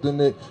need something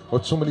that, or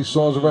too many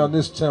songs around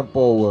this tempo,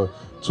 or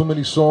too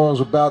many songs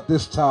about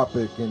this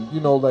topic, and,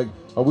 you know, like,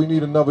 we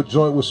need another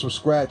joint with some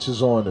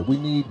scratches on it. We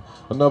need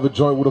another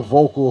joint with a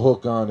vocal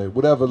hook on it,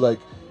 whatever,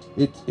 like.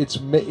 It's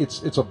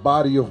a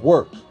body of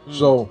work.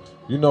 So,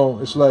 you know,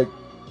 it's like,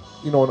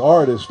 you know, an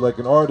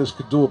artist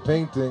could do a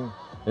painting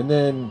and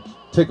then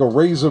take a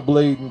razor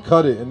blade and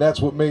cut it, and that's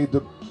what made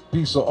the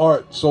piece of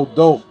art so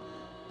dope.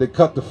 They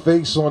cut the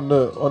face on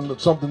the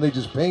something they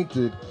just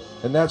painted,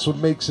 and that's what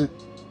makes it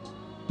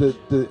the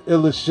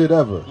illest shit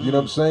ever. You know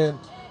what I'm saying?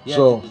 Yeah,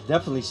 so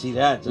definitely see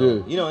that. Though.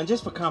 Yeah. You know, and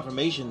just for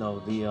confirmation though,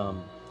 the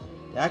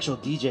actual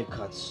DJ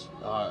cuts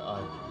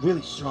are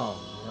really strong.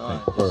 You know,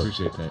 I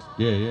appreciate that.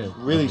 Yeah.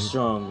 Really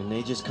strong, and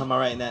they just come out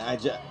right.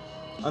 And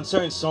on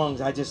certain songs,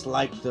 I just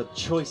like the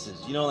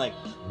choices. You know, like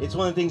it's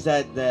one of the things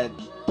that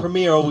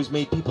Premiere always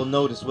made people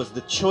notice was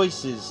the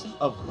choices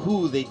of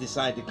who they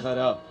decide to cut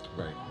up.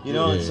 Right. You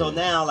know, and so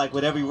now, like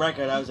with every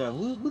record, I was like,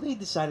 who they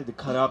decided to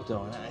cut up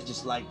though, and I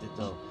just liked it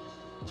though.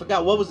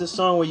 Forgot what was the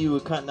song where you were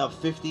cutting up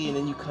 50 and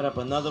then you cut up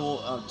another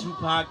one,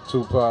 Tupac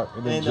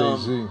and then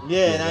Jay-Z.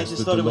 Yeah, and I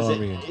just thought it was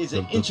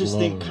an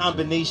interesting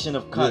combination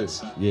of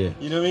cuts. Yeah.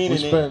 You know what I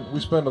mean? We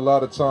spend a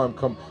lot of time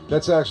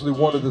that's actually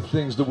one of the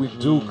things that we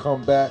do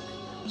come back.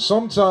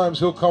 Sometimes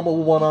he'll come up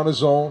with one on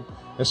his own,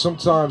 and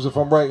sometimes if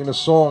I'm writing a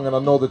song and I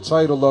know the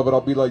title of it,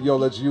 I'll be like, yo,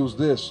 let's use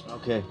this.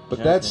 Okay.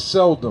 But that's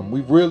seldom. We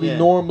really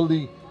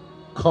normally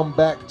come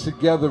back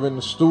together in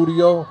the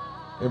studio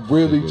and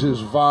really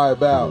just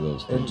vibe out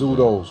and do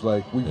those.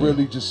 Like, we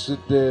really just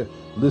sit there,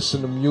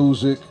 listen to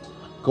music,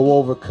 go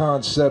over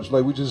concepts.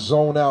 Like, we just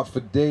zone out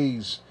for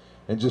days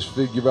and just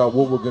figure out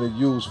what we're going to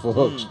use for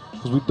hooks.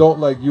 Because we don't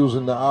like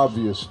using the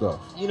obvious stuff.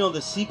 You know, the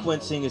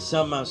sequencing is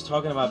something I was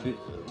talking about,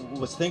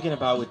 was thinking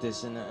about with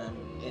this, and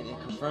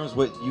it confirms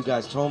what you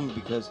guys told me,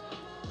 because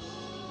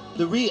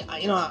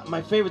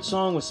my favorite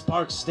song was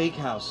Sparks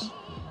Steakhouse.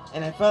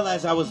 And I felt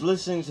as I was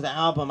listening to the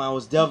album, I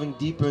was delving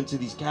deeper into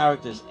these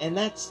characters. And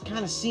that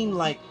kind of seemed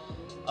like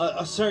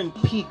a certain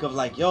peak of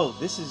like, yo,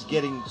 this is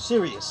getting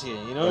serious here.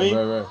 You know what I mean?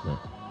 Right.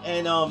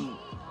 And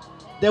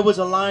there was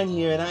a line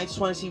here, and I just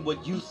want to see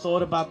what you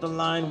thought about the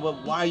line,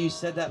 why you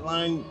said that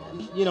line.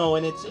 You know,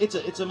 and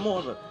it's a more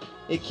of a,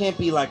 it can't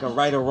be like a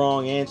right or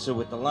wrong answer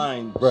with the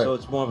line. Right. So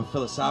it's more of a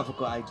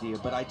philosophical idea.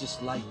 But I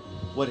just like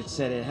what it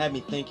said. It had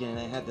me thinking, and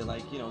I had to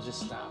like,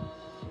 just stop.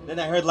 Then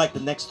I heard like the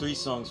next 3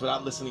 songs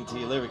without listening to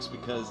your lyrics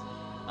because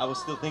I was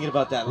still thinking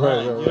about that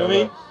line. You know what I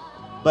mean?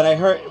 But I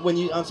heard when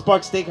you on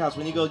Spark Steakhouse,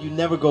 when you go, you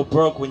never go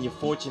broke when your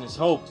fortune is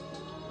hope.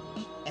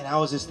 And I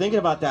was just thinking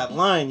about that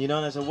line, you know,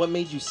 and I said, what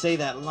made you say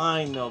that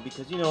line, though?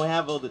 Because, you know, we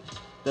have all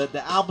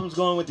the albums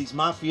going with these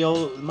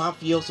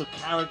mafioso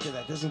character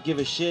that doesn't give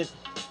a shit.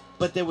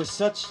 But there was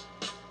such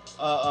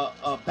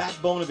a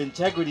backbone of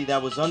integrity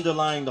that was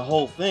underlying the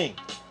whole thing.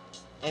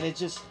 And it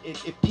just,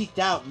 it peeked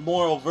out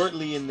more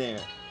overtly in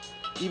there.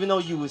 Even though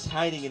you was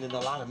hiding it in a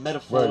lot of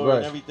metaphor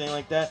and everything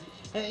like that.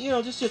 And, you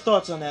know, just your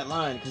thoughts on that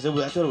line, because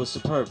I thought it was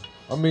superb.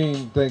 I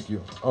mean, thank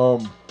you.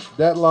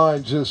 That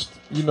line just,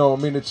 you know, I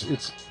mean, it's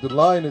the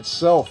line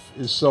itself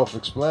is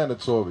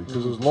self-explanatory,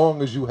 because as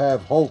long as you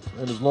have hope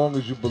and as long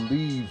as you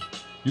believe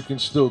you can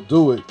still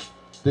do it,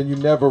 then you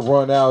never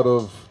run out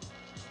of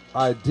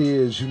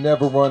ideas. You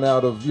never run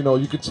out of, you know,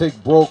 you could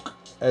take broke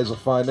as a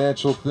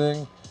financial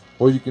thing,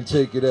 or you can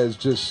take it as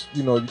just,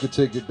 you know, you could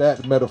take it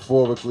that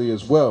metaphorically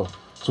as well.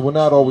 So we're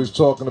not always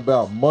talking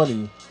about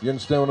money. You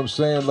understand what I'm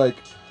saying? Like,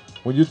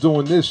 when you're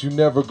doing this, you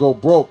never go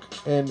broke.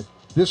 And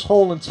this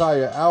whole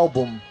entire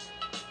album,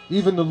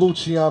 even the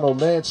Luciano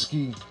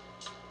Lansky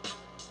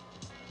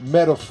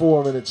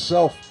metaphor in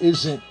itself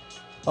isn't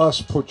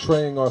us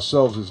portraying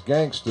ourselves as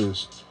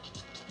gangsters.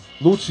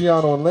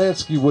 Luciano and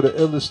Lansky were the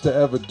illest to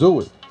ever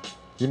do it.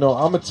 You know,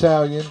 I'm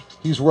Italian,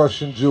 he's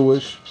Russian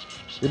Jewish.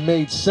 It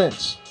made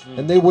sense.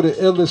 And they were the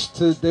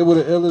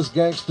illest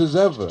gangsters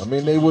ever. I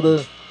mean, they were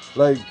the,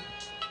 like,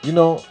 you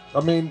know, I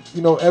mean,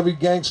 you know, every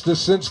gangster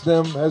since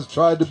them has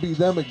tried to be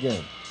them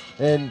again.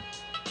 And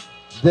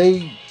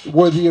they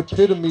were the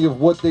epitome of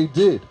what they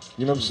did.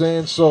 You know what I'm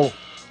saying? So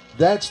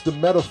that's the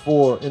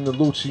metaphor in the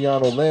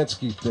Luciano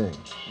Lansky thing.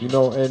 You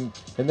know, and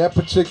that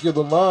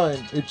particular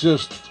line, it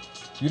just,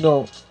 you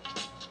know,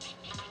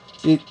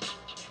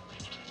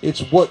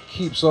 it's what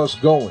keeps us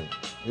going.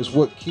 It's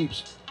what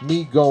keeps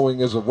me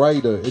going as a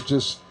writer. It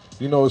just,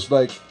 you know, it's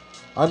like,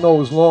 I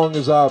know as long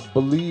as I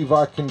believe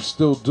I can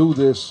still do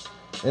this,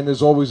 and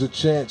there's always a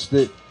chance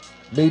that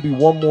maybe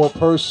one more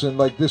person,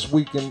 like this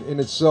week in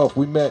itself,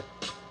 we met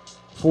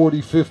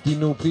 40, 50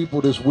 new people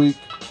this week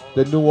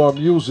that knew our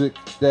music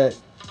that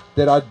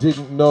I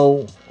didn't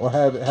know or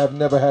have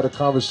never had a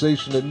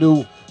conversation, that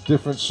knew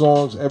different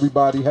songs.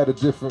 Everybody had a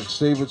different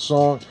favorite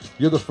song.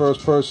 You're the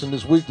first person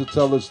this week to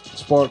tell us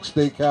Spark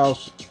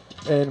Steakhouse,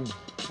 and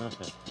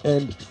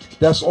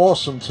that's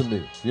awesome to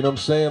me. You know what I'm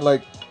saying?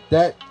 Like,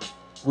 that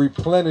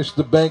replenished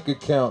the bank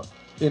account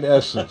in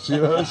essence. You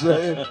know what I'm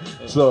saying?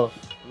 So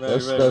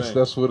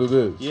that's what it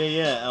is.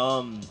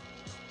 Yeah.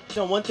 You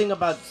know, one thing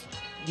about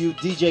you,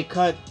 DJ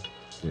Cut,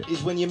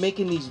 is when you're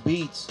making these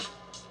beats,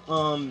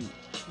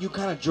 you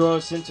kind of draw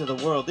us into the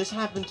world. This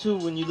happened too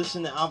when you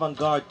listen to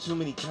Avant-Garde too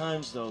many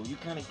times, though. You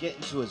kind of get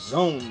into a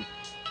zone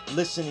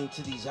listening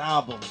to these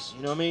albums.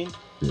 You know what I mean?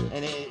 Yeah.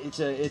 And it's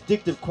an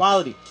addictive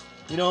quality.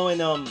 You know,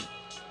 and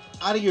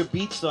out of your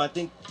beats, though, I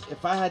think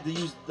if I had to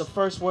use the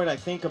first word I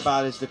think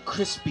about is the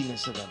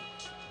crispiness of them.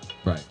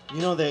 Right. You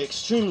know, they're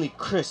extremely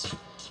crisp.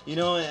 You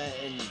know,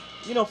 and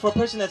you know, for a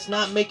person that's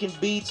not making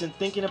beats and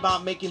thinking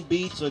about making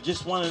beats, or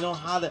just want to know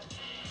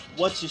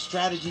what's your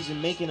strategies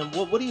in making them?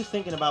 What are you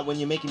thinking about when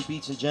you're making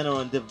beats in general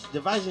and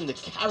devising the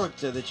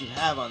character that you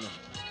have on them?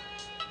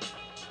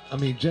 I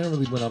mean,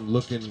 generally when I'm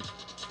looking,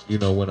 you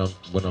know, when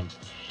I'm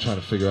trying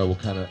to figure out what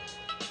kind of,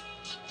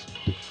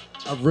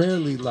 I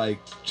rarely like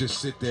just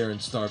sit there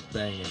and start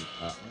banging.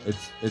 I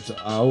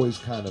always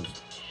kind of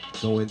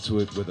go into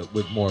it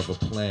with more of a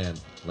plan.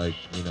 Like,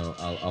 you know,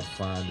 I'll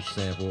find a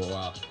sample,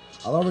 or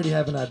I'll already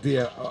have an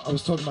idea. I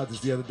was talking about this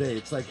the other day.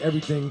 It's like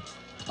everything.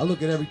 I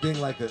look at everything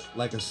like a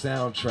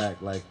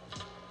soundtrack. Like,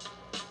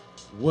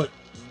 what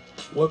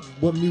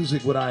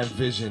music would I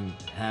envision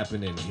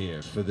happening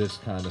here for this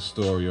kind of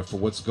story, or for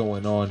what's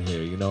going on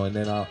here, you know? And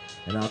then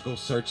I'll go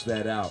search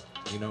that out,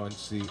 you know, and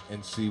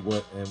see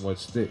what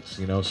sticks,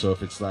 you know. So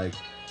if it's like,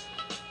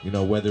 you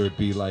know, whether it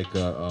be like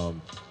a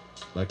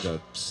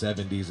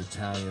 70s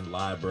Italian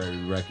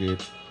library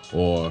record,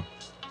 or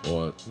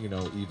you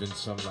know, even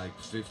some like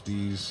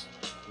 50s,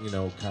 you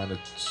know, kind of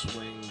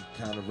swing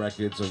kind of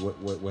records, or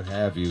what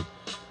have you,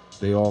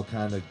 they all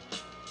kind of,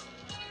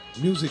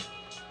 music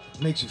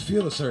makes you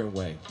feel a certain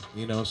way,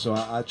 you know. So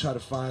I try to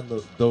find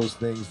those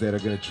things that are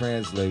going to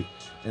translate,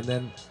 and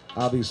then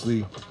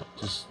obviously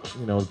just,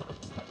 you know,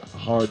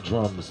 hard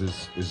drums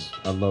is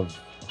I love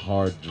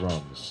hard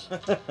drums.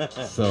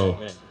 So,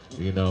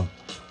 you know,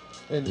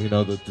 and you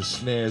know, the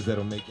snares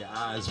that'll make your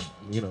eyes,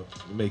 you know,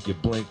 make you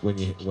blink when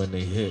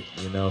they hit,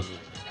 you know,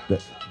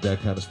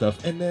 that kind of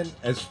stuff. And then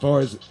as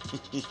far as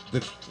the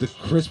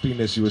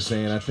crispiness you were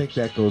saying, I think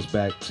that goes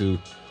back to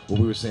what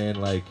we were saying,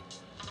 like,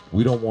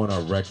 we don't want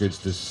our records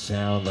to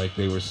sound like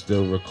they were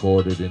still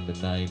recorded in the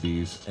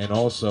 90s. And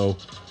also,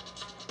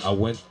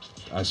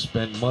 I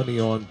spent money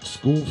on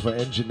school for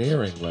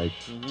engineering. Like,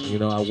 you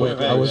know, I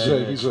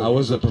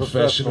was a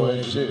professional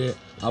engineer.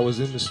 I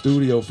was in the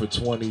studio for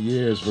 20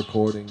 years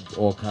recording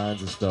all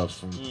kinds of stuff.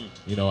 From,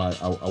 you know,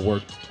 I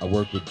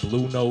worked with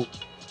Blue Note,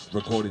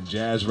 recording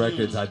jazz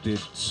records. I did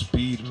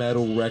speed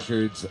metal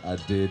records. I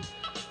did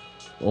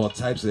all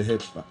types of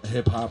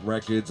hip hop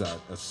records. I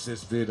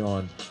assisted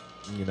on,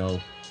 you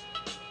know,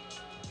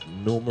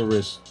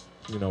 numerous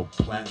you know,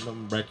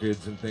 platinum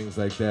records and things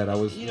like that. I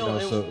was, You know,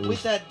 and so it with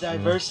was, that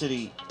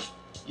diversity,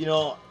 you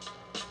know,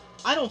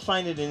 I don't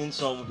find it an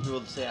insult when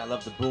people say I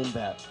love the boom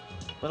bap,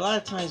 but a lot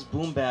of times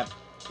boom bap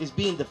is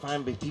being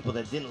defined by people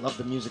that didn't love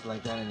the music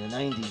like that in the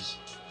 90s,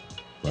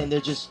 Right. and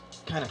they're just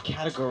kind of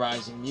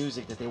categorizing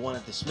music that they want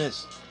to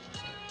dismiss,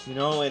 you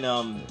know, and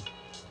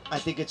I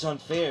think it's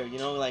unfair, you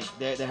know, like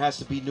there has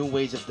to be new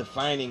ways of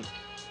defining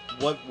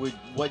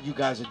what you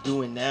guys are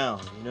doing now,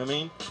 you know what I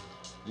mean?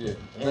 Yeah,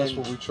 and that's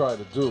what we try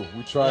to do.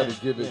 We try Yeah,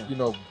 to give it, yeah. you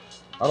know,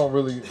 I don't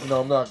really, you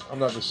know, I'm not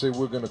gonna say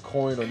we're gonna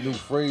coin a new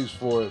phrase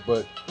for it,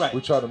 but Right.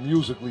 we try to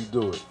musically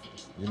do it.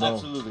 You know,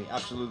 Absolutely,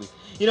 absolutely.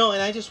 You know,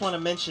 and I just want to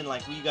mention,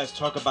 like, when you guys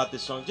talk about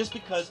this song, just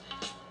because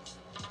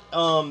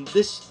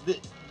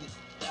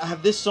I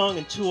have this song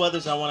and two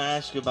others I want to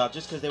ask you about,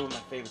 just because they were my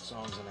favorite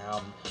songs on the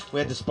album. We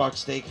had the Spark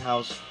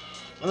Steakhouse.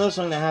 Another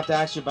song that I have to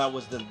ask you about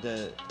was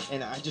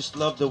and I just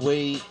love the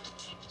way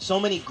so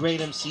many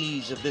great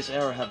MCs of this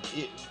era have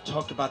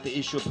talked about the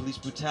issue of police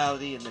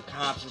brutality and the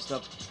cops and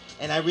stuff.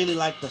 And I really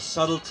like the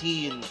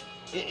subtlety, and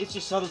it's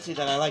just subtlety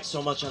that I like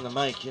so much on the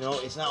mic. You know,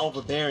 it's not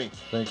overbearing.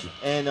 thank you.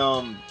 And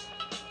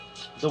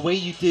the way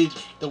you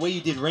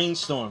did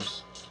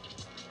Rainstorms,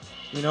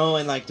 you know,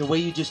 and like the way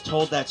you just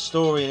told that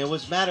story, and it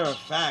was matter of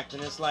fact,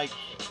 and it's like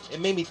it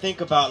made me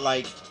think about,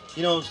 like,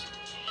 you know,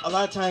 a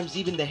lot of times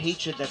even the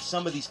hatred that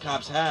some of these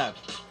cops have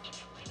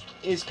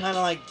is kind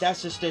of like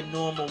that's just their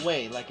normal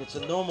way, like it's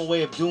a normal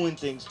way of doing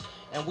things,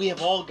 and we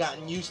have all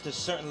gotten used to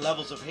certain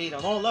levels of hate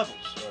on all levels.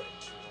 Right.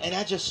 And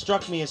that just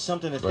struck me as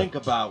something to Right. think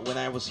about when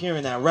I was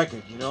hearing that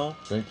record, you know.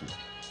 Thank you.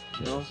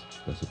 You know?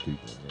 That's a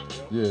people.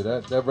 Yeah,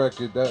 that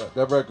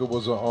record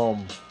was a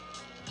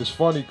It's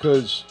funny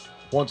because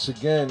once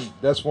again,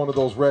 that's one of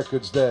those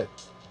records that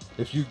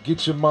if you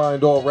get your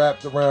mind all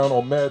wrapped around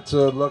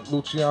Omerta,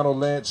 Luciano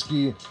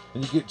Lansky,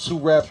 and you get too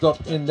wrapped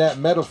up in that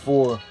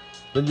metaphor,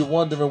 then you're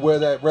wondering where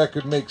that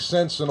record makes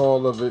sense in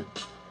all of it.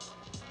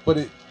 But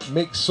it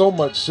makes so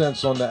much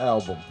sense on the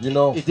album, you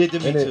know. It did to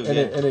me and too.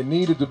 And it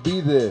needed to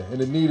be there, and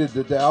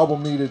the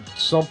album needed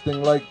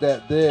something like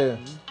that there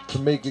to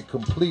make it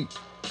complete.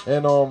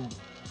 And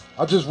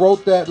I just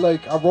wrote that,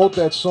 like, I wrote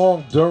that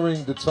song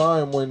during the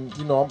time when,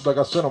 you know, like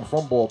I said, I'm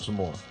from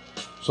Baltimore.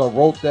 So I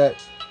wrote that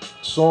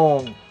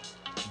song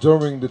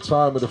during the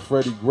time of the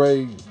Freddie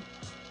Gray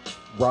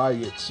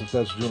riots, if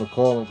that's what you want to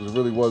call them, because it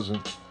really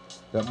wasn't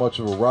that much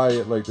of a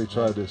riot like they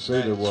tried to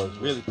say there was.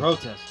 Really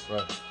protest.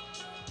 Right.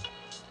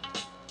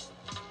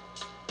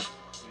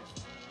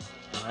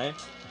 All right.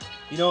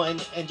 You know,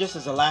 and just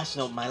as a last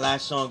note, my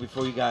last song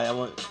before you guys, I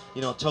want,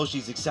 you know,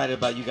 Toshi's excited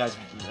about you guys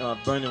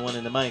burning one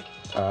in the mic.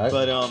 All right.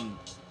 But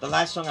the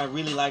last song I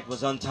really liked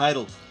was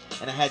Untitled,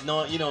 and I had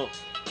no, you know,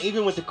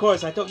 even with the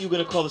chorus, I thought you were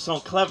gonna call the song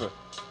Clever,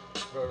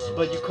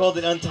 but you called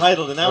it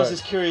Untitled, and I was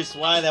just curious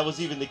why that was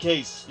even the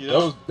case. You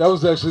know, that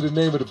was actually the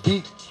name of the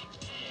beat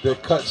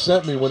that Cut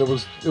sent me when it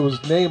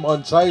was named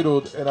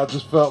Untitled, and I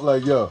just felt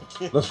like, yo,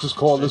 let's just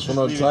call this one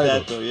Leave it at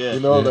Untitled. that, though, yeah. You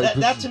know, like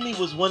that to me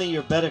was one of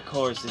your better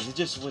choruses. It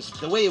just was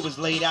the way it was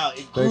laid out.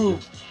 It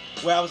grooved.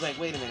 Where I was like,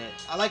 wait a minute.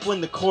 I like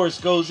when the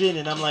chorus goes in,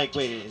 and I'm like,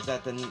 wait, is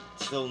that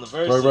still in the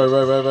verse?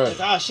 Right.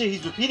 It's, ah, shit,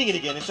 he's repeating it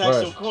again. It's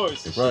actual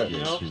chorus. Right. You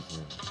know,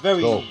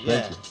 very, Dope.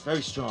 Thank you.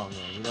 very strong.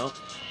 You know.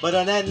 But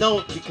on that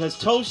note,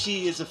 because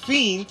Toshi is a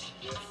fiend,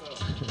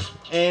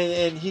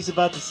 and he's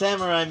about to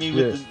samurai me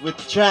with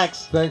the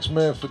tracks. Thanks,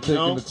 man, for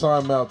taking the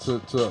time out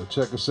to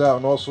check us out,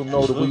 and also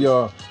know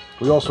that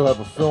we also have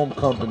a film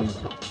company,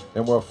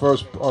 and our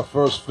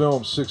first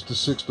film, 6 to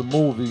 6 the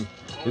movie,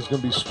 is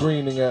going to be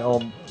screening at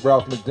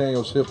Ralph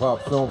McDaniel's Hip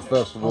Hop Film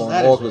Festival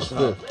on August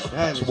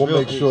 5th. So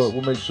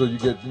we'll make sure you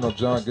get, you know,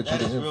 John get you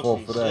the info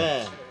for that.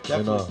 Yeah,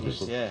 definitely.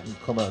 So you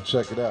come out and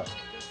check it out.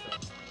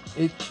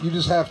 You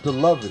just have to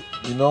love it,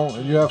 you know,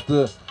 and you have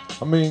to.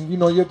 I mean, you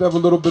know, you have to have a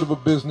little bit of a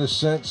business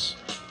sense.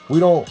 We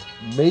don't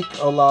make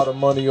a lot of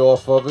money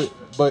off of it,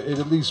 but it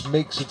at least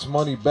makes its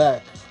money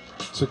back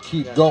to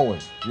keep going.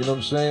 You know what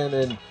I'm saying?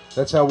 And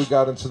that's how we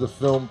got into the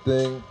film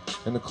thing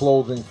and the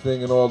clothing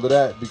thing and all of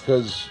that,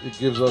 because it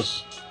gives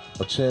us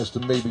a chance to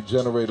maybe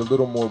generate a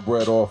little more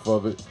bread off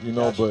of it, you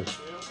know, but,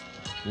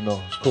 you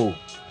know, it's cool.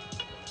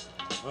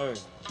 Word.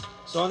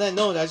 So on that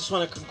note, I just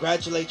want to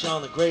congratulate y'all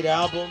on the great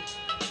album.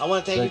 I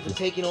want to thank you for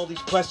taking all these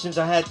questions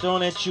I had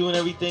thrown at you and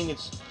everything.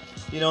 It's,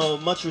 you know,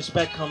 much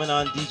respect coming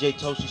on DJ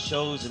Toshi's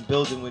shows and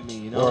building with me,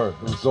 you know.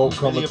 It was dope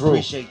coming really through.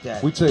 Appreciate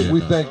that. We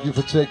thank you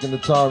for taking the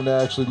time to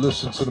actually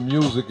listen to the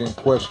music and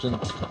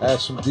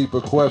ask some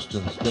deeper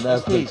questions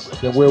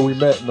than where we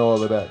met and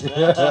all of that.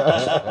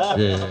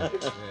 Yeah.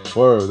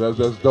 Word,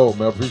 that's dope,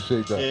 man. I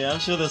appreciate that. Yeah, I'm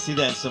sure they'll see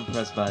that in some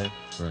press bio.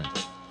 Right.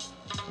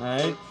 All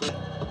right.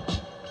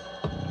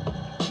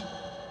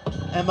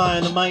 Am I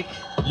on the mic?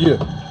 Yeah.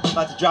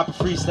 About to drop a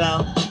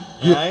freestyle.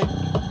 Yeah. All right.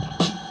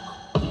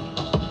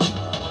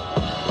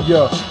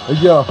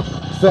 Yeah,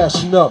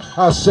 fasten up,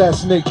 I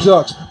assassinate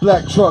ducks,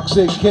 black trucks,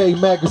 AK,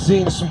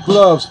 magazine, and some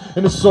gloves,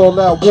 and it's all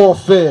out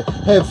warfare,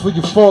 head for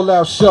your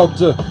fallout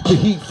shelter, the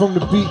heat from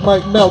the beat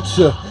might melt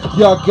ya,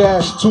 y'all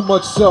gas, too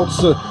much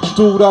seltzer,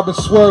 dude, I've been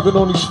swerving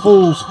on these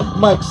fools.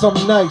 Mics,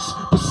 I'm nice,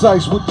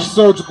 precise with the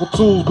surgical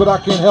tools, but I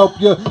can't help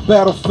ya.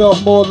 Battle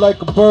felt more like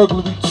a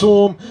burglary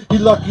to him. He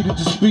lucky to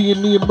just be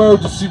in the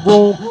emergency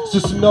room. It's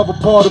just another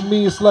part of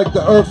me, it's like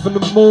the earth and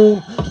the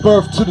moon.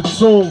 Birth to the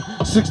tomb,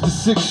 6 to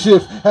 6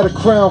 shift. Had a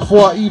crown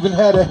before I even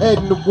had a head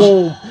in the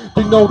womb.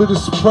 They know that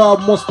it's a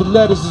problem once the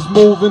letters is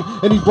moving,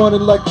 and he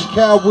running like a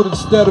coward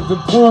instead of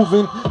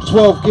improving.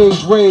 12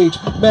 gauge rage,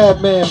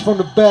 madman from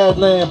the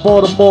badland,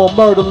 Baltimore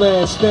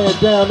murderland. Stand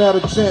down at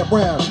a champ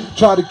round,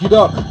 try to get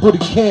up, but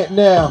he can't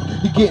now.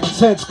 He getting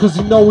tense cause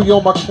he know he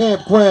on my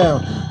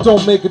campground.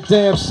 Don't make a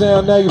damn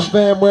sound, now your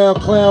fam round,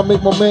 clown.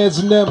 Make my mans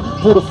and them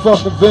pull the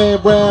fucking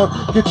van round.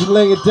 Get you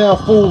laying down,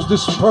 fools,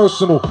 this is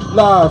personal.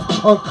 Live,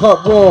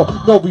 uncut,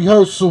 raw, no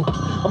rehearsal.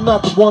 I'm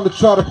not the one to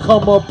try to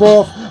come up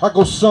off. I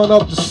go sun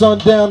up to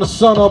sundown to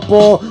sun up.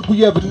 All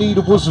we ever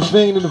needed was a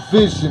vein and a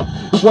vision.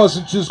 It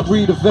wasn't just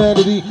greed or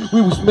vanity,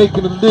 we was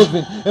making a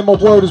living. And my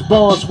word is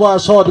bond, that's why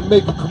it's hard to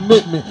make a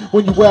commitment.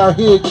 When you out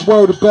here, you're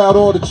worried about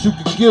all that you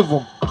can give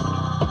them.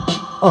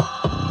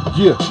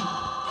 Yeah.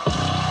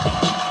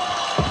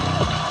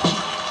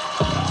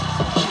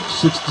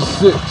 6 to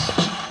 6.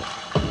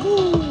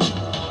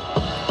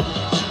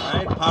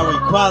 Alright, power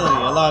equality,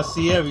 Allah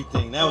see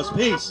everything. That was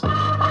peace.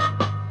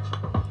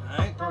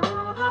 Alright.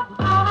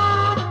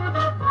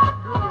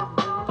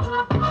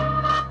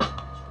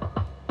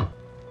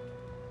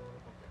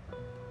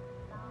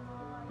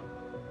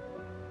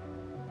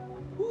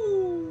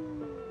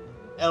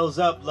 L's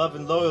up, love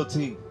and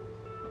loyalty.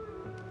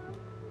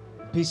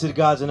 Peace to the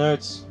gods and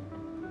earths.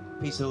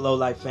 Peace to the low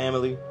life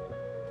family.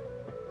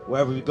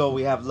 Wherever we go,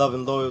 we have love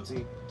and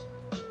loyalty.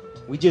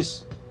 We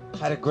just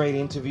had a great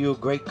interview, a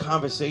great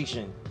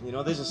conversation. You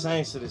know, there's a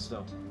science to this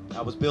though.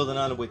 I was building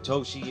on it with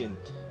Toshi and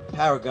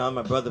Paragon,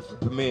 my brother from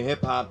Premier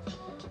Hip Hop.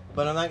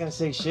 But I'm not gonna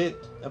say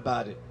shit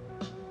about it.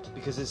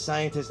 Because it's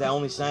scientists that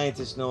only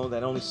scientists know,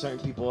 that only certain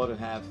people ought to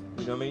have.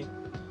 You know what I mean?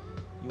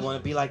 You wanna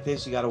be like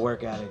this, you gotta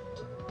work at it.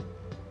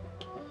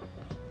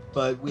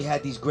 But we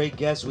had these great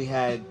guests. We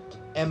had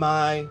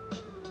M.I.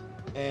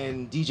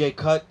 and DJ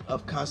Cut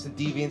of Constant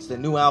Deviants. The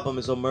new album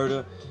is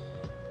Omerta.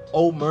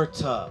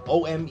 Omerta.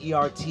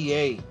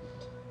 O-M-E-R-T-A.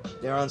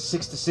 They're on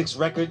 6 to 6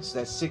 Records.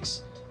 That's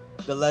 6,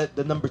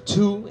 the number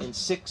 2 and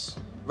 6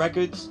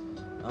 records.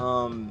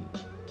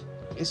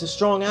 It's a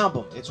strong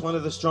album. It's one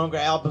of the stronger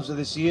albums of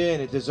this year,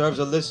 and it deserves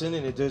a listen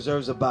and it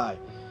deserves a buy.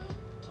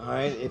 All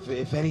right,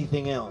 if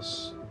anything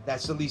else,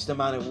 that's the least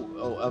amount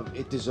of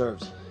it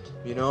deserves.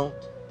 You know,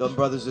 them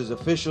brothers is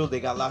official. They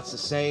got lots to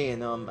say,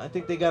 and I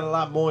think they got a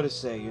lot more to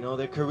say. You know,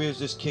 their career's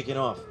just kicking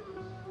off.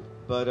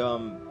 But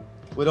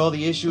with all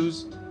the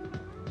issues,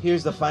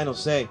 here's the final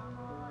say.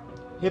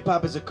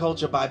 Hip-hop is a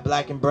culture by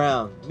black and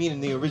brown,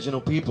 meaning the original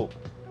people.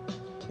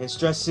 In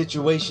stress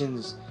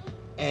situations,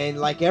 and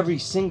like every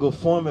single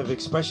form of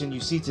expression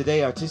you see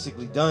today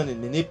artistically done and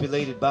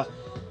manipulated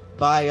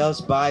by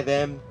us, by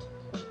them,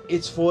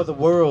 it's for the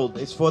world.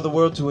 It's for the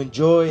world to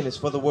enjoy, and it's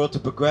for the world to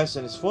progress,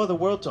 and it's for the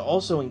world to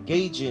also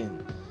engage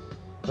in.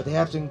 But they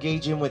have to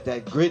engage in with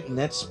that grit and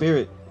that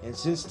spirit. And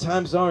since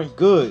times aren't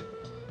good,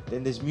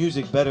 then this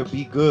music better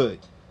be good.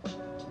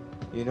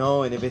 You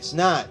know, and if it's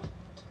not,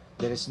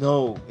 then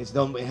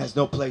it has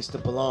no place to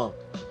belong.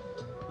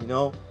 You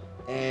know,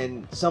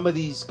 and some of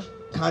these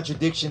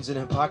contradictions and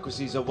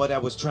hypocrisies are what I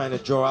was trying to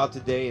draw out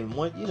today, and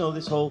what, you know,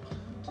 this whole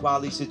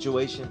Quali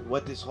situation,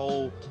 what this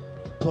whole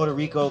Puerto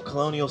Rico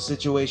colonial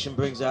situation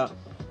brings out.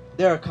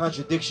 There are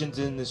contradictions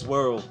in this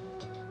world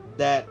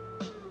that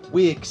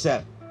we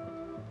accept,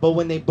 but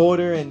when they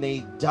border and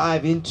they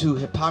dive into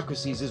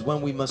hypocrisies is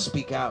when we must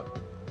speak out.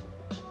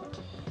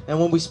 And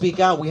when we speak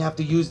out, we have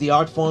to use the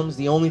art forms.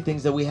 The only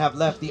things that we have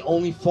left, the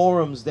only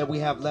forums that we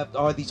have left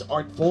are these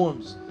art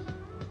forms.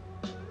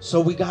 So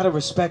we gotta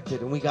respect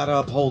it and we gotta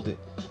uphold it.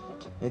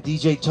 And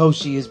DJ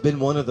Toshi has been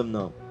one of them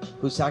though,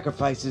 who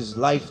sacrifices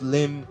life,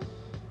 limb,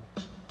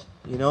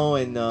 you know,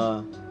 and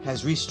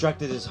has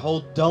restructured his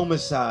whole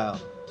domicile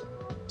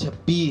to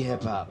be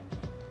hip hop.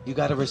 You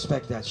gotta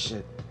respect that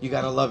shit. You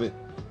gotta love it.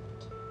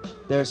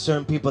 There are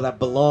certain people that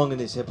belong in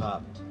this hip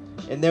hop,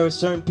 and there are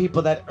certain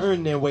people that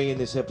earn their way in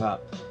this hip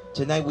hop.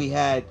 Tonight we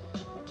had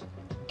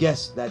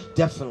guests that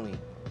definitely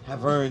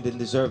have earned and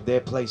deserved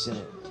their place in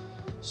it.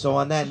 So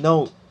on that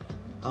note,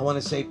 I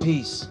want to say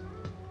peace.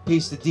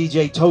 Peace to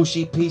DJ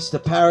Toshi, peace to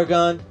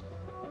Paragon,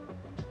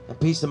 and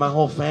peace to my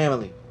whole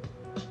family.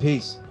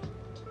 Peace.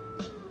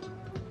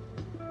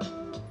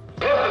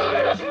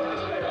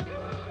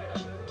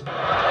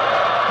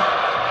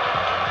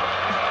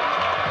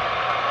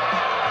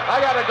 I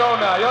gotta go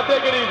now. Y'all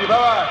take it easy.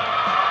 Bye-bye.